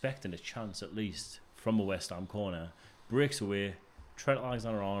of expecting a chance at least from a West Ham corner. Breaks away, Trent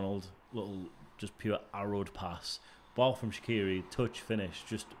Alexander-Arnold, little just pure arrowed pass. Ball from Shaqiri, touch, finish.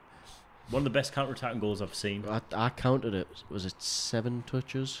 Just one of the best counter-attacking goals I've seen. I counted it. Was it 7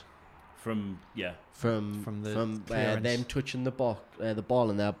 touches? From From the clearance. them touching the ball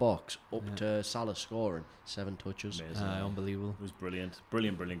in their box up to Salah scoring. 7 touches. Amazing. Unbelievable. It was brilliant.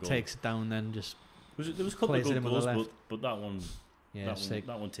 Brilliant goal. Takes it down, then just There was a couple plays of it good in with the goals, left. but that one, yeah,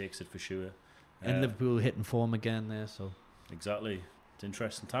 that one takes it for sure. and Liverpool hitting form again there. So Exactly. It's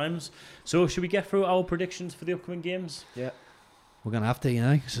interesting times. So, should we get through our predictions for the upcoming games? Yeah. we're gonna have to,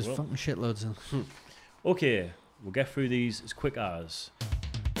 because there's Well. fucking shitloads. Of Okay, we'll get through these as quick as.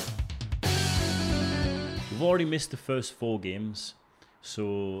 We've already missed the first 4 games.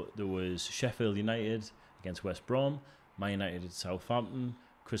 So there was Sheffield United against West Brom, Man United at Southampton,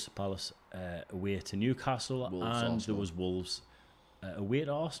 Crystal Palace away to Newcastle, Wolves, and Arsenal. there was Wolves away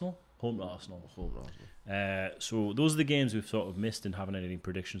to Arsenal, home to Arsenal. Home Arsenal. So those are the games we've sort of missed and haven't had any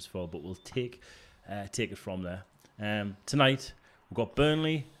predictions for, but we'll take it from there. Tonight, we've got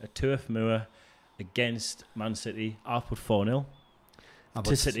Burnley at Turf Moor against Man City. I've put 4-0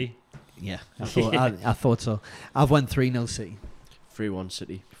 to City. Yeah, I thought so. I've went 3-0 City. 3-1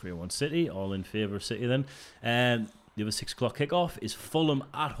 City. 3-1 City, all in favour of City then. The other 6 o'clock kickoff is Fulham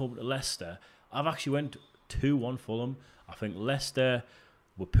at home to Leicester. I've actually went 2-1 Fulham. I think Leicester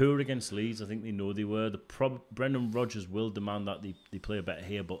were poor against Leeds. I think they know they were. Brendan Rodgers will demand that they play a better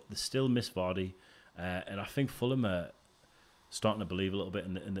here, but they still miss Vardy. And I think Fulham are starting to believe a little bit,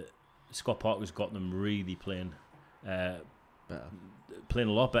 and Scott Parker's got them really playing a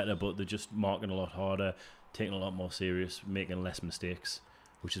lot better, but they're just marking a lot harder, taking a lot more serious, making less mistakes,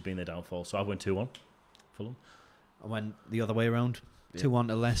 which has been their downfall. So I went 2-1 Fulham. I went the other way around. Yeah. 2-1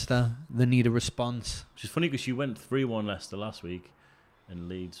 to Leicester. They need a response, Which is funny because you went 3-1 Leicester last week, and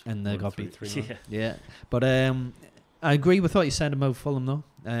Leeds and they won got beat 3-1. 3-1. Yeah. Yeah, but I agree with what you said about Fulham, though.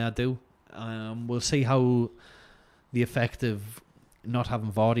 I do. We'll see how the effect of not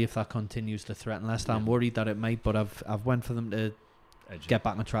having Vardy, if that continues to threaten Leicester. I'm worried that it might, but I've went for them to Edgy. get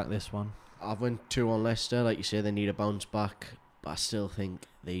back on track this one. I've went 2-1 Leicester. Like you say, they need a bounce back, but I still think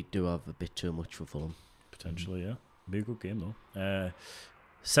they do have a bit too much for Fulham. Potentially, yeah. Be a good game though.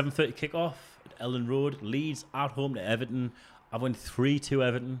 7:30 kickoff at Ellen Road. Leeds at home to Everton. I've went 3-2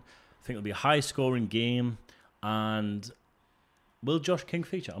 Everton. I think it'll be a high scoring game. And will Josh King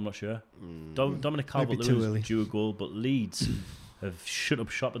feature? I'm not sure. Dominic Might be too Calvert-Lewin early. is due a goal, but Leeds have shut up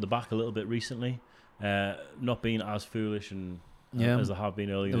shop at the back a little bit recently. Not being as foolish and as they have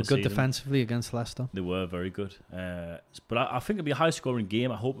been earlier They were this good season. defensively against Leicester. They were very good. But I think it'll be a high scoring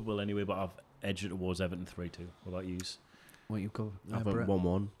game. I hope it will anyway, but I've edged it towards Everton 3-2. What about yous? What you go? I've went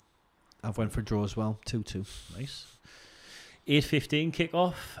 1-1. I've went for draw as well. 2-2. Nice. 8:15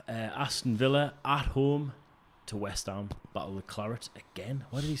 kickoff. Aston Villa at home to West Ham. Battle of the Clarets again.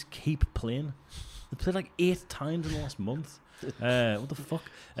 Why do these keep playing? They played like 8 times in the last month. What the fuck?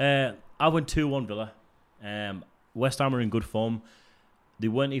 I went 2-1 Villa. West Ham are in good form. They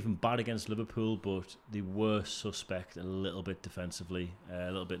weren't even bad against Liverpool, but they were suspect a little bit defensively,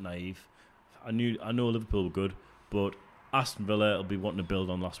 a little bit naive. I know Liverpool were good, but Aston Villa will be wanting to build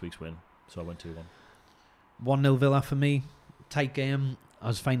on last week's win, so I went 2-1. 1-0 Villa for me. Tight game. I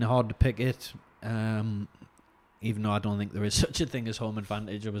was finding it hard to pick it. Even though I don't think there is such a thing as home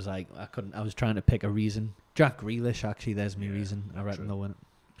advantage, I was trying to pick a reason Jack Grealish, actually, there's my Yeah, reason. I reckon true. they'll win it.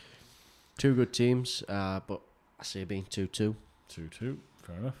 Two good teams, but I say being 2-2. 2-2.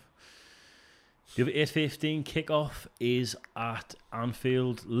 Fair enough. The other 8:15 kickoff is at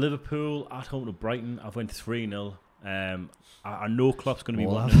Anfield. Liverpool at home to Brighton. I've went 3-0. I know Klopp's going to be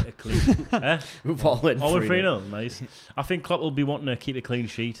All wanting a clean. We've all went 3-0. Nice. I think Klopp will be wanting to keep a clean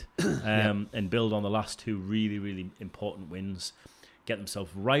sheet and build on the last two really, really important wins. Get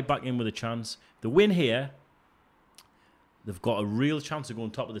themselves right back in with a chance. The win here, they've got a real chance of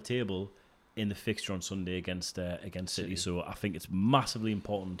going top of the table in the fixture on Sunday against City. So I think it's massively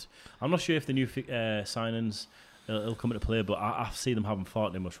important. I'm not sure if the new signings will come into play, but I see them having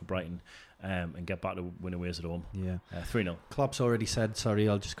far too much for Brighton and get back to winning ways at home. Yeah. 3-0. Klopp's already said, sorry,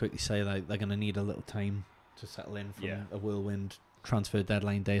 I'll just quickly say that they're going to need a little time to settle in from a whirlwind transfer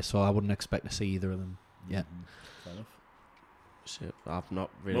deadline day, so I wouldn't expect to see either of them. Yeah. Fair enough. So I've not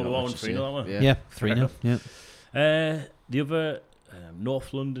really. Well, got we're much on to say. 3-0, aren't we? Yeah, 3-0. Yeah. The other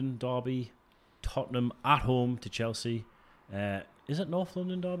North London derby, Tottenham at home to Chelsea. Is it North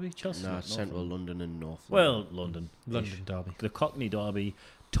London derby? Chelsea? No, North Central London and North. Well, London. London derby. The Cockney derby.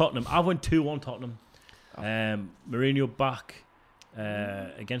 Tottenham. I went 2-1 Tottenham. Mourinho back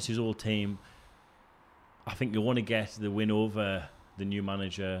against his old team. I think you want to get the win over the new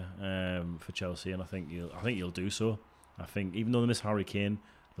manager for Chelsea, and I think you'll do so. I think even though they miss Harry Kane,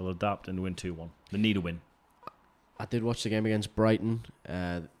 they'll adapt and win 2-1. They need a win. I did watch the game against Brighton.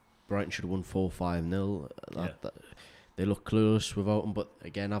 Brighton should have won 4-5-0. They look clueless without him, but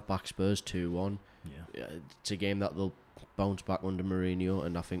again, I've backed Spurs 2-1. Yeah. It's a game that they'll bounce back under Mourinho,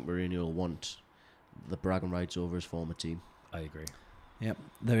 and I think Mourinho will want the bragging rights over his former team. I agree. Yep,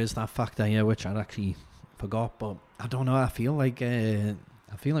 there is that factor here which I'd actually forgot, but I don't know. I feel like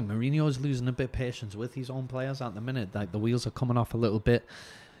Mourinho's losing a bit of patience with his own players at the minute. Like the wheels are coming off a little bit.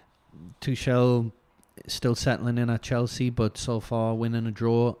 Tuchel still settling in at Chelsea, but so far winning a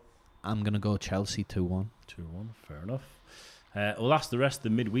draw. I'm gonna go Chelsea 2-1. 2-1, fair enough. Well, that's the rest of the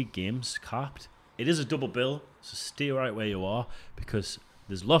midweek games capped. It is a double bill, so stay right where you are because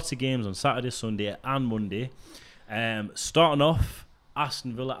there's lots of games on Saturday, Sunday, and Monday. Starting off,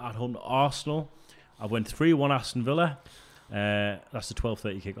 Aston Villa at home to Arsenal. I went 3-1 Aston Villa. That's the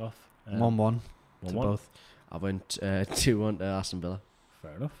 12:30 kickoff. 1-1 to 1-1. both. I went 2-1 to Aston Villa.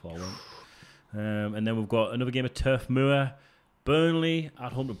 Fair enough. All right. And then we've got another game at Turf Moor. Burnley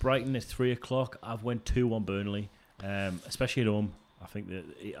at home to Brighton at 3 o'clock. I've went 2-1 Burnley, especially at home. I think that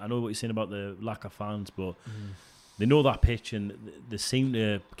I know what you're saying about the lack of fans, but they know that pitch and they seem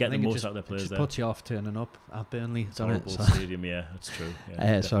to get the most out of their players it just there. puts you off turning up at Burnley. It's a horrible stadium, yeah, that's true.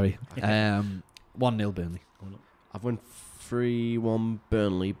 Yeah, sorry. 1-0 Burnley. I've went 3-1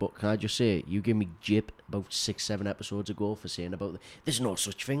 Burnley, but can I just say, you gave me jip about 6-7 episodes ago for saying about there's no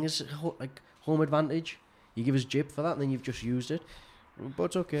such thing as home advantage. You give us jip for that, and then you've just used it. But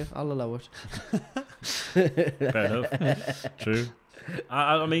it's okay, I'll allow it. Fair enough. True.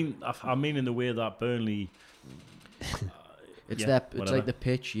 I mean in the way that Burnley. It's whatever. like the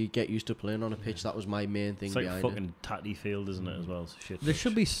pitch. You get used to playing on a pitch. That was my main thing It's like behind fucking tatty field, isn't it? As well, it's shit. There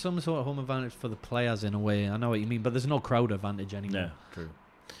should be some sort of home advantage for the players in a way. I know what you mean, but there's no crowd advantage anymore. No, true.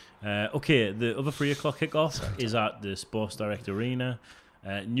 Okay, the other 3 o'clock kickoff is at the Sports Direct Arena.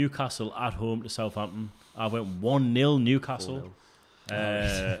 Newcastle at home to Southampton. I went 1-0 Newcastle.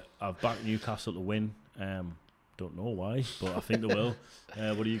 4-0. I've backed Newcastle to win. Don't know why, but I think they will.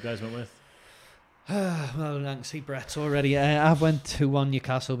 What do you guys went with? Well, I can see Brett's already. I went 2-1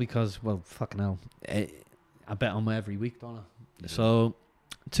 Newcastle because, well, fucking hell. I bet on them every week, don't I? So,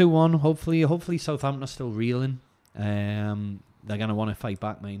 2-1. Hopefully Southampton are still reeling. They're going to want to fight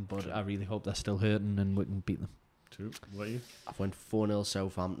back, mate, but I really hope they're still hurting and we can beat them. True. What are you? I went 4-0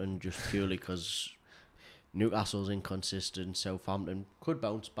 Southampton just purely because Newcastle's inconsistent. Southampton could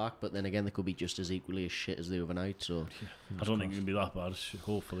bounce back, but then again, they could be just as equally as shit as the other night. So I don't think it can be that bad,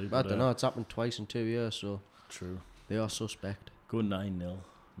 hopefully. I don't know. It's happened twice in 2 years, so True. they are suspect. Go 9-0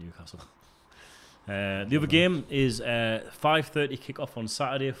 Newcastle. The other game is 5:30 kickoff on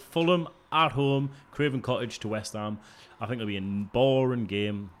Saturday. Fulham at home, Craven Cottage to West Ham. I think it'll be a boring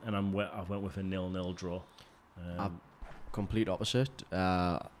game, and I went with a 0-0 draw. Complete opposite.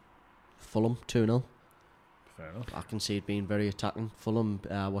 Fulham 2-0. Fair enough. I can see it being very attacking. Fulham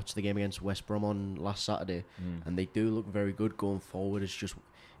watched the game against West Brom on last Saturday, and they do look very good going forward. It's just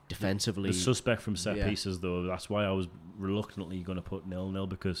defensively. The suspect from set Yeah. pieces, though. That's why I was reluctantly going to put 0-0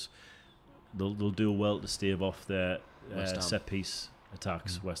 because they'll do well to stave off their West Ham. set piece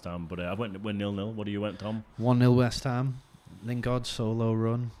attacks. West Ham, but I went 0-0. What do you went, Tom? 1-0 West Ham. Lingard solo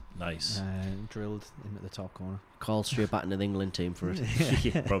run. Nice. Drilled into the top corner. Call straight back into the England team for it.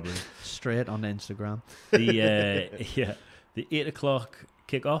 Yeah, probably. Straight on Instagram. The 8 o'clock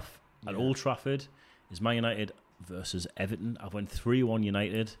kickoff at Yeah. Old Trafford is Man United versus Everton. I've went 3-1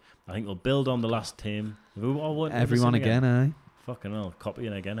 United. I think they'll build on the last team. Everyone again, aye. Fucking hell,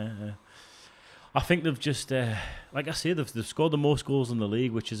 copying again. I think they've just, like I say, they've scored the most goals in the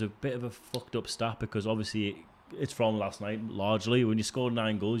league, which is a bit of a fucked up stat because obviously it's from last night largely. When you score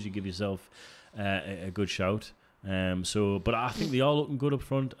 9 goals, you give yourself a good shout. But I think they are looking good up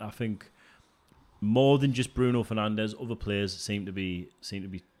front. I think more than just Bruno Fernandes, other players seem to be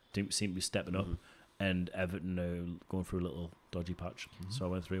stepping up, and Everton are going through a little dodgy patch. So I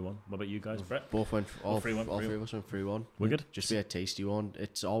went 3-1. What about you guys, Brett? Both went all 3-1, all three of us went 3-1. We're good. Just be a tasty one.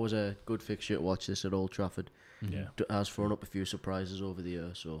 It's always a good fixture to watch this at Old Trafford. Yeah. Has thrown up a few surprises over the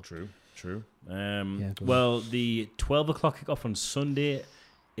year. So True. Go Well, the 12 o'clock kickoff on Sunday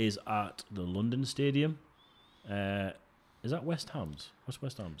is at the London Stadium. Is that West Ham's? What's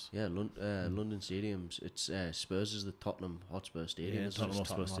West Ham's? yeah, London Stadiums. It's Spurs is the Tottenham Hotspur Stadium. Yeah, isn't it? Tottenham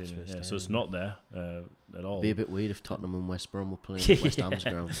Hotspur Hotspur Stadium. Yeah, Stadium. so it's not there at all. Be a bit weird if Tottenham and West Brom were playing Yeah. at West Ham's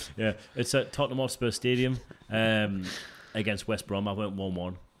ground. Yeah, it's at Tottenham Hotspur Stadium against West Brom. I went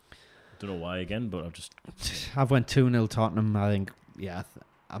 1-1. Don't know why again, but I've just... I've went 2-0 Tottenham. I think,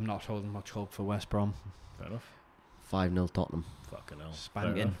 I'm not holding much hope for West Brom. Fair enough. 5-0 Tottenham. Fucking hell. Fair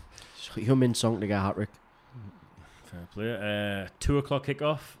Spanking. enough. Heung-min Song to get a hat-trick. Fair play. 2 o'clock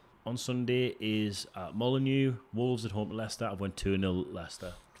kickoff on Sunday is at Molineux. Wolves at home to Leicester. I've went 2-0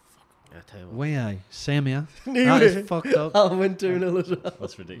 Leicester. I tell you what. Way aye. Same, yeah. That is fucked up. I went 2-0 as well.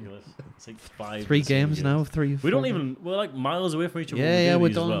 That's ridiculous. It's like 5 3 in 7 games now. 3. We don't even... We're like miles away from each other. Yeah, when we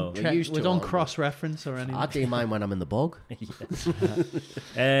do these as don't well. We're used we to don't it. cross-reference or anything. I don't mind when I'm in the bog. The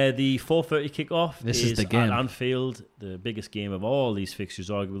 4:30 kickoff This is the at game. Anfield, the biggest game of all these fixtures,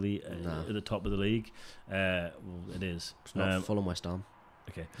 arguably Nah. at the top of the league. Well, it is. It's not Fulham West Ham.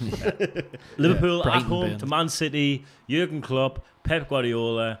 Okay. Liverpool at Brighton, home Burnley. to Man City. Jurgen Klopp, Pep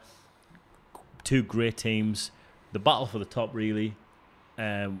Guardiola. 2 great teams. The battle for the top, really.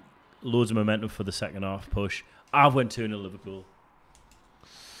 Loads of momentum for the second half push. I've went 2-0 Liverpool.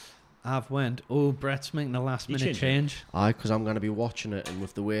 I've went. Brett's making a last-minute changed it? change. Aye, because I'm going to be watching it, and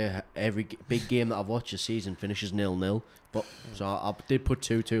with the way every big game that I've watched this season finishes 0-0. But so I did put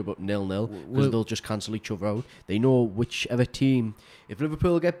 2-2, but 0-0 because Well- they'll just cancel each other out. They know whichever team. If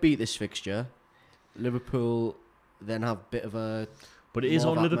Liverpool get beat this fixture, Liverpool then have a bit of a. But it is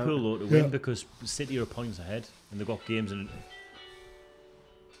More on of that Liverpool though to win because City are points ahead and they've got games in.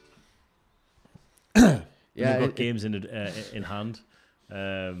 Yeah, they've got it- games in hand.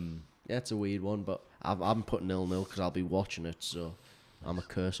 Yeah, it's a weird one, but I'm putting 0-0 because I'll be watching it. So I'm a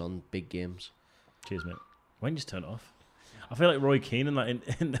curse on big games. Cheers, mate. Why don't you just turn it off? I feel like Roy Keane in that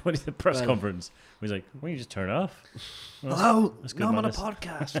in when he's at the press Well- conference. He's like, "Why don't you just turn it off?" Well, Hello. that's good No, I'm on a manners.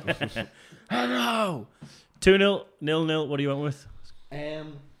 podcast. Hello. 2-0, 0-0. What do you went with?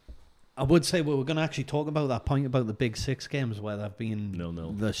 I would say we were going to actually talk about that point about the big 6 games where they've been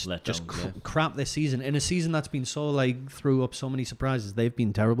 0-0. just Letdowns, yeah. crap this season. In a season that's been so threw up so many surprises, they've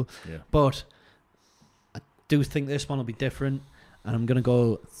been terrible. Yeah. But I do think this one will be different, and I'm going to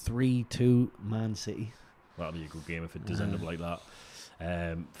go 3-2 Man City. That'll be a good game if it does end up like that.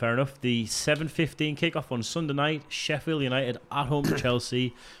 Fair enough. The 7:15 kickoff on Sunday night. Sheffield United at home to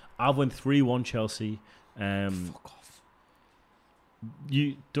Chelsea. I've went 3-1 Chelsea. Fuck off.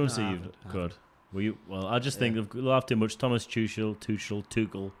 You don't say I you've haven't. good. Well, I just think they'll have too much. Thomas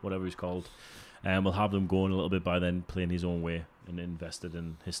Tuchel, whatever he's called, will have them going a little bit by then, playing his own way and invested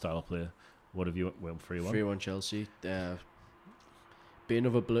in his style of play. What have you went 3-1? 3-1 Chelsea. Be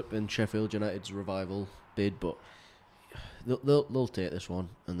another blip in Sheffield United's revival bid, but they'll take this one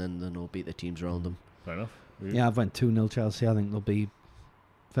and then they'll beat the teams around them. Fair enough. Yeah, I've went 2-0 Chelsea. I think they'll be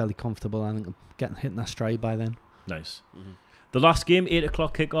fairly comfortable. I think they'll hitting that stride by then. Nice. Mm-hmm. The last game, 8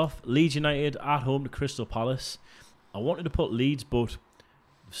 o'clock kickoff. Leeds United at home to Crystal Palace. I wanted to put Leeds, but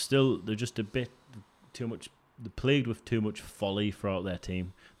still, they're just a bit too much. They're plagued with too much folly throughout their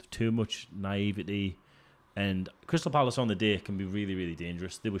team. Too much naivety. And Crystal Palace on the day can be really, really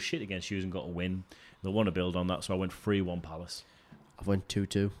dangerous. They were shit against you and got a win. They'll want to build on that, so I went 3-1 Palace. I went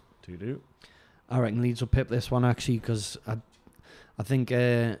 2-2. 2-2. I reckon Leeds will pip this one actually because I think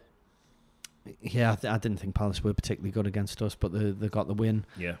I didn't think Palace were particularly good against us, but they got the win.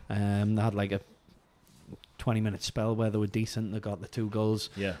 Yeah. They had like a 20-minute spell where they were decent. They got the 2 goals.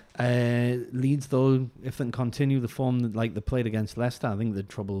 Yeah. Leeds though, if they can continue the form that like they played against Leicester, I think they'd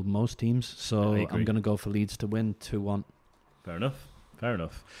trouble most teams. So I agree. I'm going to go for Leeds to win 2-1. Fair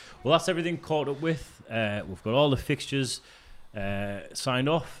enough. Well, that's everything caught up with. We've got all the fixtures signed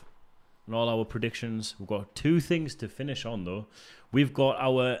off. and all our predictions. We've got 2 things to finish on, though. We've got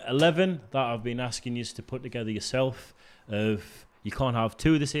our 11 that I've been asking you to put together yourself. Of you can't have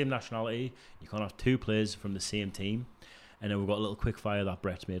 2 of the same nationality. You can't have 2 players from the same team. And then we've got a little quick fire that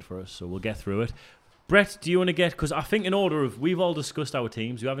Brett's made for us, so we'll get through it. Brett, do you want to get... Because I think in order of... We've all discussed our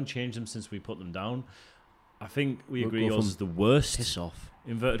teams. We haven't changed them since we put them down. I think we agree yours is the worst. Piss off.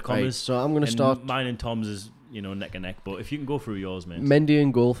 Inverted commas. Right, so I'm going to start... Mine and Tom's is, neck and neck. But if you can go through yours, mate. Mendy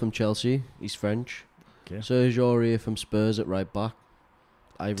in goal from Chelsea. He's French. Okay. Serge Aurier from Spurs at right back.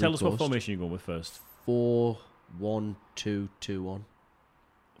 Ivory Tell us Coast. what formation you're going with first. 4-1-2-2-1.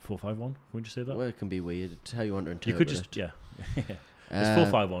 4-5-1? Would you say that? Well, it can be weird. It's how you want to interpret You could just... it. Yeah.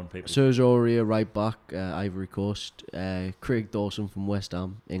 It's 4-5-1, people. Serge Aurier right back, Ivory Coast. Craig Dawson from West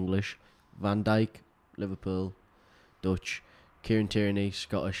Ham, English. Van Dijk, Liverpool, Dutch. Kieran Tierney,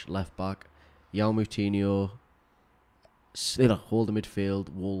 Scottish, left back. João Moutinho, still hold the midfield,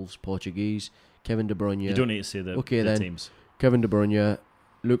 Wolves, Portuguese. Kevin De Bruyne. You don't need to say the teams. Kevin De Bruyne,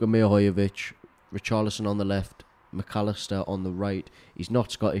 Luka Mijovic, Richarlison on the left, McAllister on the right. He's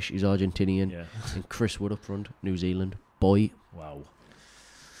not Scottish, he's Argentinian. Yeah. And Chris Wood up front, New Zealand. Boy. Wow.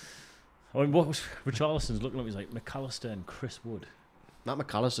 I mean, what was Richarlison's looking like? He's like McAllister and Chris Wood. Matt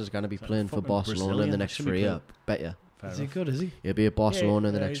McAllister's going to be Like playing for fucking Barcelona in Brazilian. the next Should be 3 years. playing. Bet you. Fair Is he enough. good, is he? He'll be at Barcelona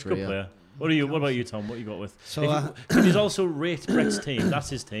in the Yeah, next he's a 3 good years. player. What about you, Tom? What you got with? So, Can you also rate Brett's team? That's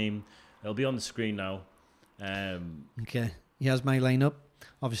his team. It'll be on the screen now. okay. Here's my lineup.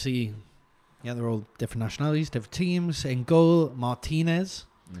 Obviously, yeah, they're all different nationalities, different teams. In goal, Martinez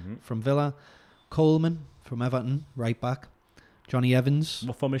from Villa. Coleman from Everton, right back. Johnny Evans.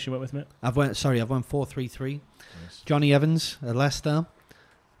 What formation you went with, mate? I've went 4-3-3. Nice. Johnny Evans at Leicester.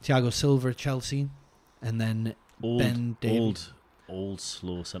 Thiago Silva at Chelsea. And then Ben Davies. Old,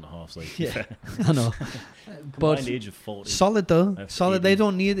 slow centre halves. Like Yeah, I know. But But the age of 40. solid though. Solid. They 80.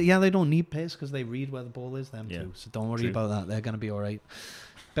 don't need. Yeah, they don't need pace because they read where the ball is. Them Yeah, too. So don't worry true. about that. They're going to be all right.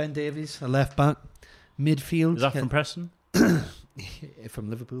 Ben Davies, a left back. Midfield. Is that from Preston? from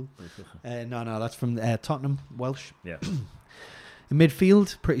Liverpool? No, that's from Tottenham, Welsh. Yeah. In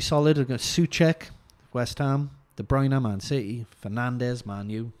midfield, pretty solid. I've got Souček, West Ham. De Bruyne, Man City. Fernandes, Man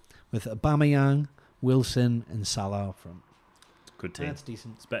U. With Aubameyang, Wilson, and Salah up front. Good team. That's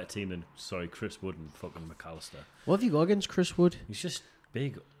decent. It's a better team than Chris Wood and fucking McAllister. What have you got against Chris Wood? He's just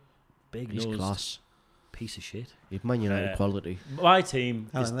big He's nosed class. piece of shit. He's Man United quality. My team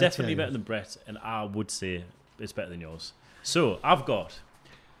is let's definitely hear better you. than Brett, and I would say it's better than yours. So I've got.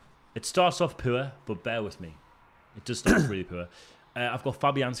 It starts off poor, but bear with me. It does start off really poor. I've got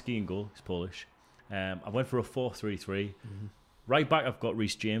Fabianski in goal. He's Polish. I went for a 4-3-3. Right back, I've got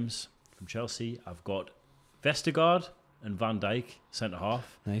Reece James from Chelsea. I've got Vestergaard and Van Dijk, centre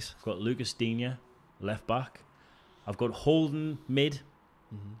half. Nice. I've got Lucas Digne, left back. I've got Holden mid,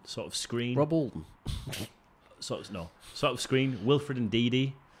 sort of screen. Rob Alton. Sort of screen. Wilfred and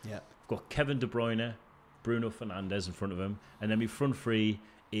Didi. Yeah. I've got Kevin De Bruyne, Bruno Fernandes in front of him, and then my front three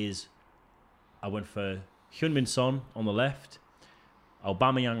is I went for Heung-min Son on the left,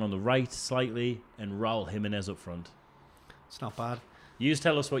 Aubameyang on the right slightly, and Raul Jimenez up front. It's not bad. You just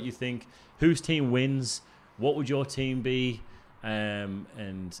tell us what you think. Whose team wins? What would your team be?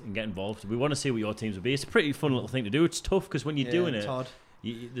 And get involved. We want to see what your teams would be. It's a pretty fun little thing to do. It's tough because when you're doing it, Todd.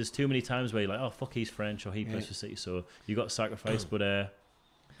 there's too many times where you're like, oh fuck, he's French or he plays for City, so you got to sacrifice. But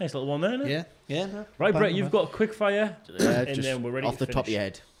nice little one there, isn't it? Yeah. No, Right, not Brett, bad, you've got a quick fire, and Just then we're ready off to the top of finish. your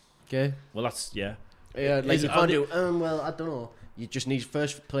head. Okay. Well, that's Yeah, like Is you it- can't are do. Well, I don't know. You just need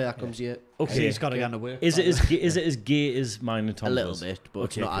first player that comes here. okay. He's got to get on the work. Is it as gay as mine and Tom's? A little was? bit, but Okay,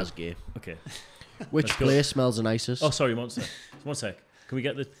 it's not cool. as gay. Okay. Which Let's go. player smells the nicest? Oh, sorry, one sec. One sec. Can we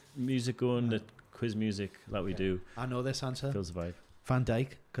get the music going? The quiz music that we do I know this answer. fills the vibe. Van Dijk,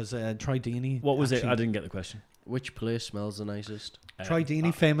 because Troy Deeney. What was it? actually- I didn't get the question. Which player smells the nicest? Troy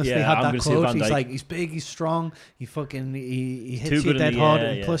Deeney famously yeah, had I'm that gonna say quote. Van He's Dijk. like, he's big, he's strong, he Too hits good you in dead the hard, air,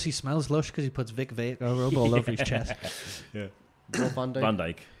 and yeah. plus he smells lush because he puts Vic Vapor all over his chest. Yeah. Go Van Dijk. Van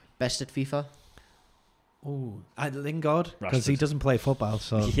Dijk. Best at FIFA? Oh, Lingard, because he Rashford. doesn't play football,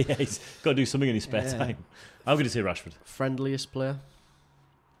 so Yeah, he's got to do something in his spare Yeah. time. I'm going to say Rashford. Friendliest player?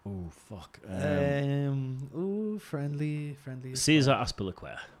 Oh fuck. friendly. Cesar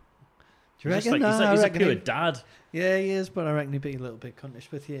Azpilicueta. Do you He's reckon? just Nah, I he's a reckon pure he- dad. Yeah, he is, but I reckon he'd be a little bit cuntish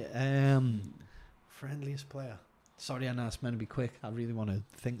with you. Friendliest player. Sorry, I know it's meant to be quick. I really want to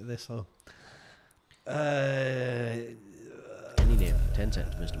think of this though. Any name. 10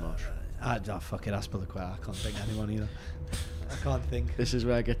 seconds, Mr. Marsh. Fuck it, Azpilicueta. I can't think of anyone either. I can't think. This is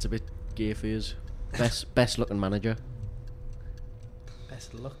where it gets a bit gay for you. Best looking manager.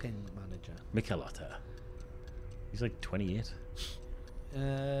 Best looking manager. Mikel Arteta. He's like 28.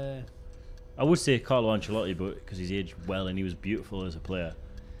 I would say Carlo Ancelotti, but because he's aged well and he was beautiful as a player.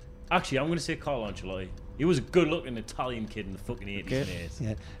 Actually, I'm going to say Carlo Ancelotti. He was a good-looking Italian kid in the fucking 80s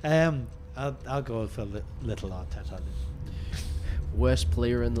and 80s. Yeah. I'll go for little Arteta. Worst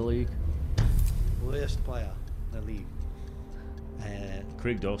player in the league. Worst player in the league.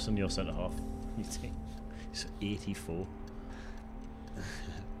 Craig Dawson, your centre half. He's 84.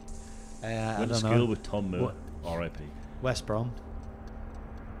 I Went to don't school know. with Tom Moore. R.I.P. West Brom.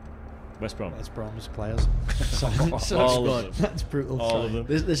 West Brom. West Brom's players. All of them. That's brutal. All of them.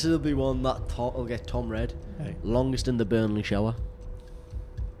 This will be one that will get Tom read. Hey. Longest in the Burnley shower.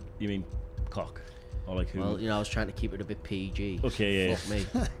 You mean cock? Or like who? Well, I was trying to keep it a bit PG. Okay, yeah. Fuck me.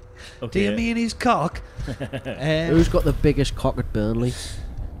 Okay, Do you mean his cock? Who's got the biggest cock at Burnley?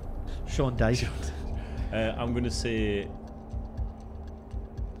 Sean Dyche. I'm going to say...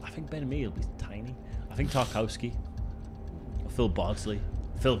 I think Ben Mee will be tiny. I think Tarkowski. Or Phil Bardsley.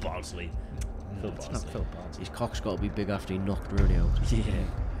 Phil Bardsley. It's not Phil Bardsley. His cock's got to be big after he knocked Rooney out. Yeah.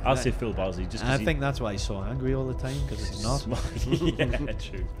 I'll say Phil Bardsley. Just 'cause I think that's why he's so angry all the time, because it's not. Yeah,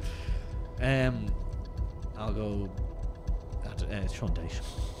 true. I'll go Sean Dyche.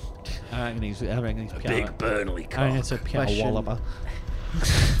 I reckon he's Big Burnley cock. I reckon it's a Pierre Question. Walloper.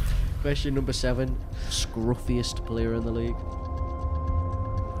 Question number 7. Scruffiest player in the league.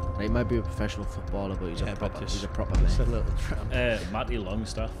 Now, he might be a professional footballer, but he's a proper Just a man. little tramp. Matty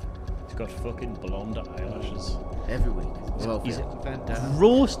Longstaff. He's got fucking blonde eyelashes. Every week. Well, He's yeah.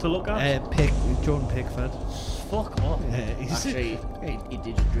 gross to look at. Jordan Pickford. Fuck off. He's Actually, he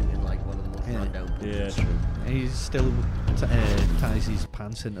did drink in like one of the most Yeah. rundown pubs. Yeah, true. He's still ties his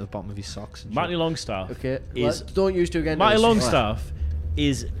pants into the bottom of his socks. And Matty shit. Longstaff Okay, is don't use to again. Matty It's- Longstaff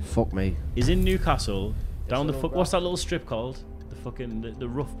is Fuck me. in Newcastle down the a fuck. little What's that little strip called? The fucking the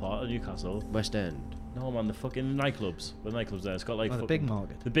rough part of Newcastle. West End. No man, the fucking nightclubs. The nightclubs there. It's got like Oh, the fucking- big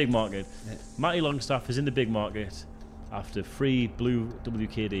market. The big market. Yeah. Matty Longstaff is in the big market after 3 blue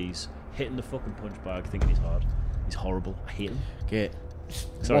WKDs, hitting the fucking punch bag, thinking he's hard. He's horrible. I hate him. Okay.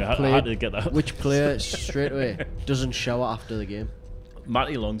 Sorry, What I had to get that. Which player straight away doesn't shower after the game?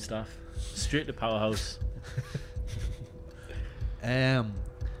 Matty Longstaff, straight to powerhouse. I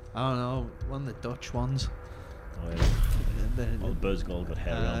don't know, one of the Dutch ones. Oh, yeah. All the birds all got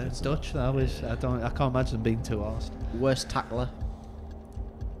hair around it. Dutch. That was. I can't imagine them being too arsed. Worst tackler.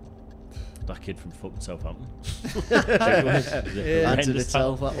 That kid from fucking Southampton. Yeah. Answered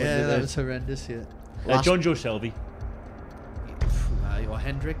itself. That one, Yeah, didn't that it? was horrendous. Yeah. Last- John Joe Shelby. Or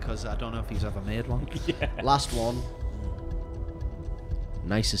Hendrick, because I don't know if he's ever made one. Yeah. Last one.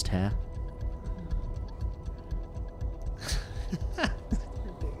 Nicest hair.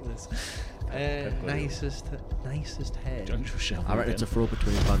 Ridiculous. Pep Nicest hair. John Joe Shelby. I reckon it's a again. throw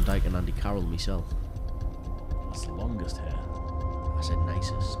between Van Dijk and Andy Carroll myself. That's the longest hair. I said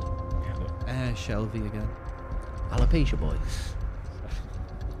nicest. Shelby again. Alopecia boy.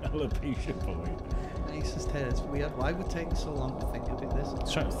 Alopecia boy. Nicest hair. It's weird. Why would it take so long to think about this?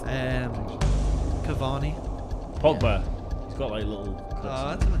 Let's try Cavani. Pogba. He's got like little clips. Oh,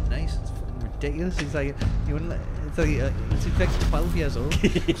 that's not nice. It's fucking ridiculous. He's like, you wouldn't. It's like 12 years old.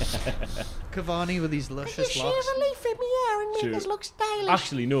 Cavani with these luscious locks. leaf in my hair and True. look stylish.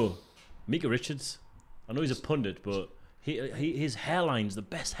 Actually, no. Mika Richards. I know he's a pundit, but his hairline's the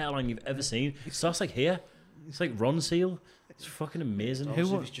best hairline you've ever seen. It starts like here. It's like Ron Seal. It's fucking amazing. Who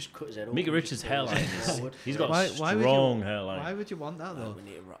wa- just cut his head Mika Richards' hairline is. He's got Why- a why would you- strong hairline. Why would you want that though?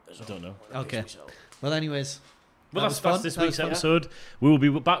 I don't know. Okay. Well, anyways. Well, that that's was fun. this That week's was fun. episode. We will be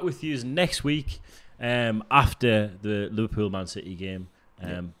back with you next week after the Liverpool Man City game.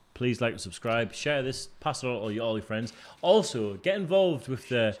 Please like and subscribe. Share this. Pass it on to all your friends. Also, get involved with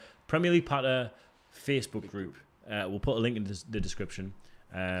the Premier League Patter Facebook group. We'll put a link in the description.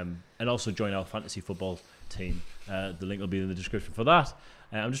 And also join our fantasy football team. The link will be in the description for that.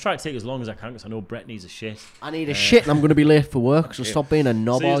 I'm just trying to take as long as I can because I know Brett needs a shit. I need a shit and I'm going to be late for work, so Okay. stop being a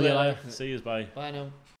knob See you all your later. life. See you. Bye. Bye now.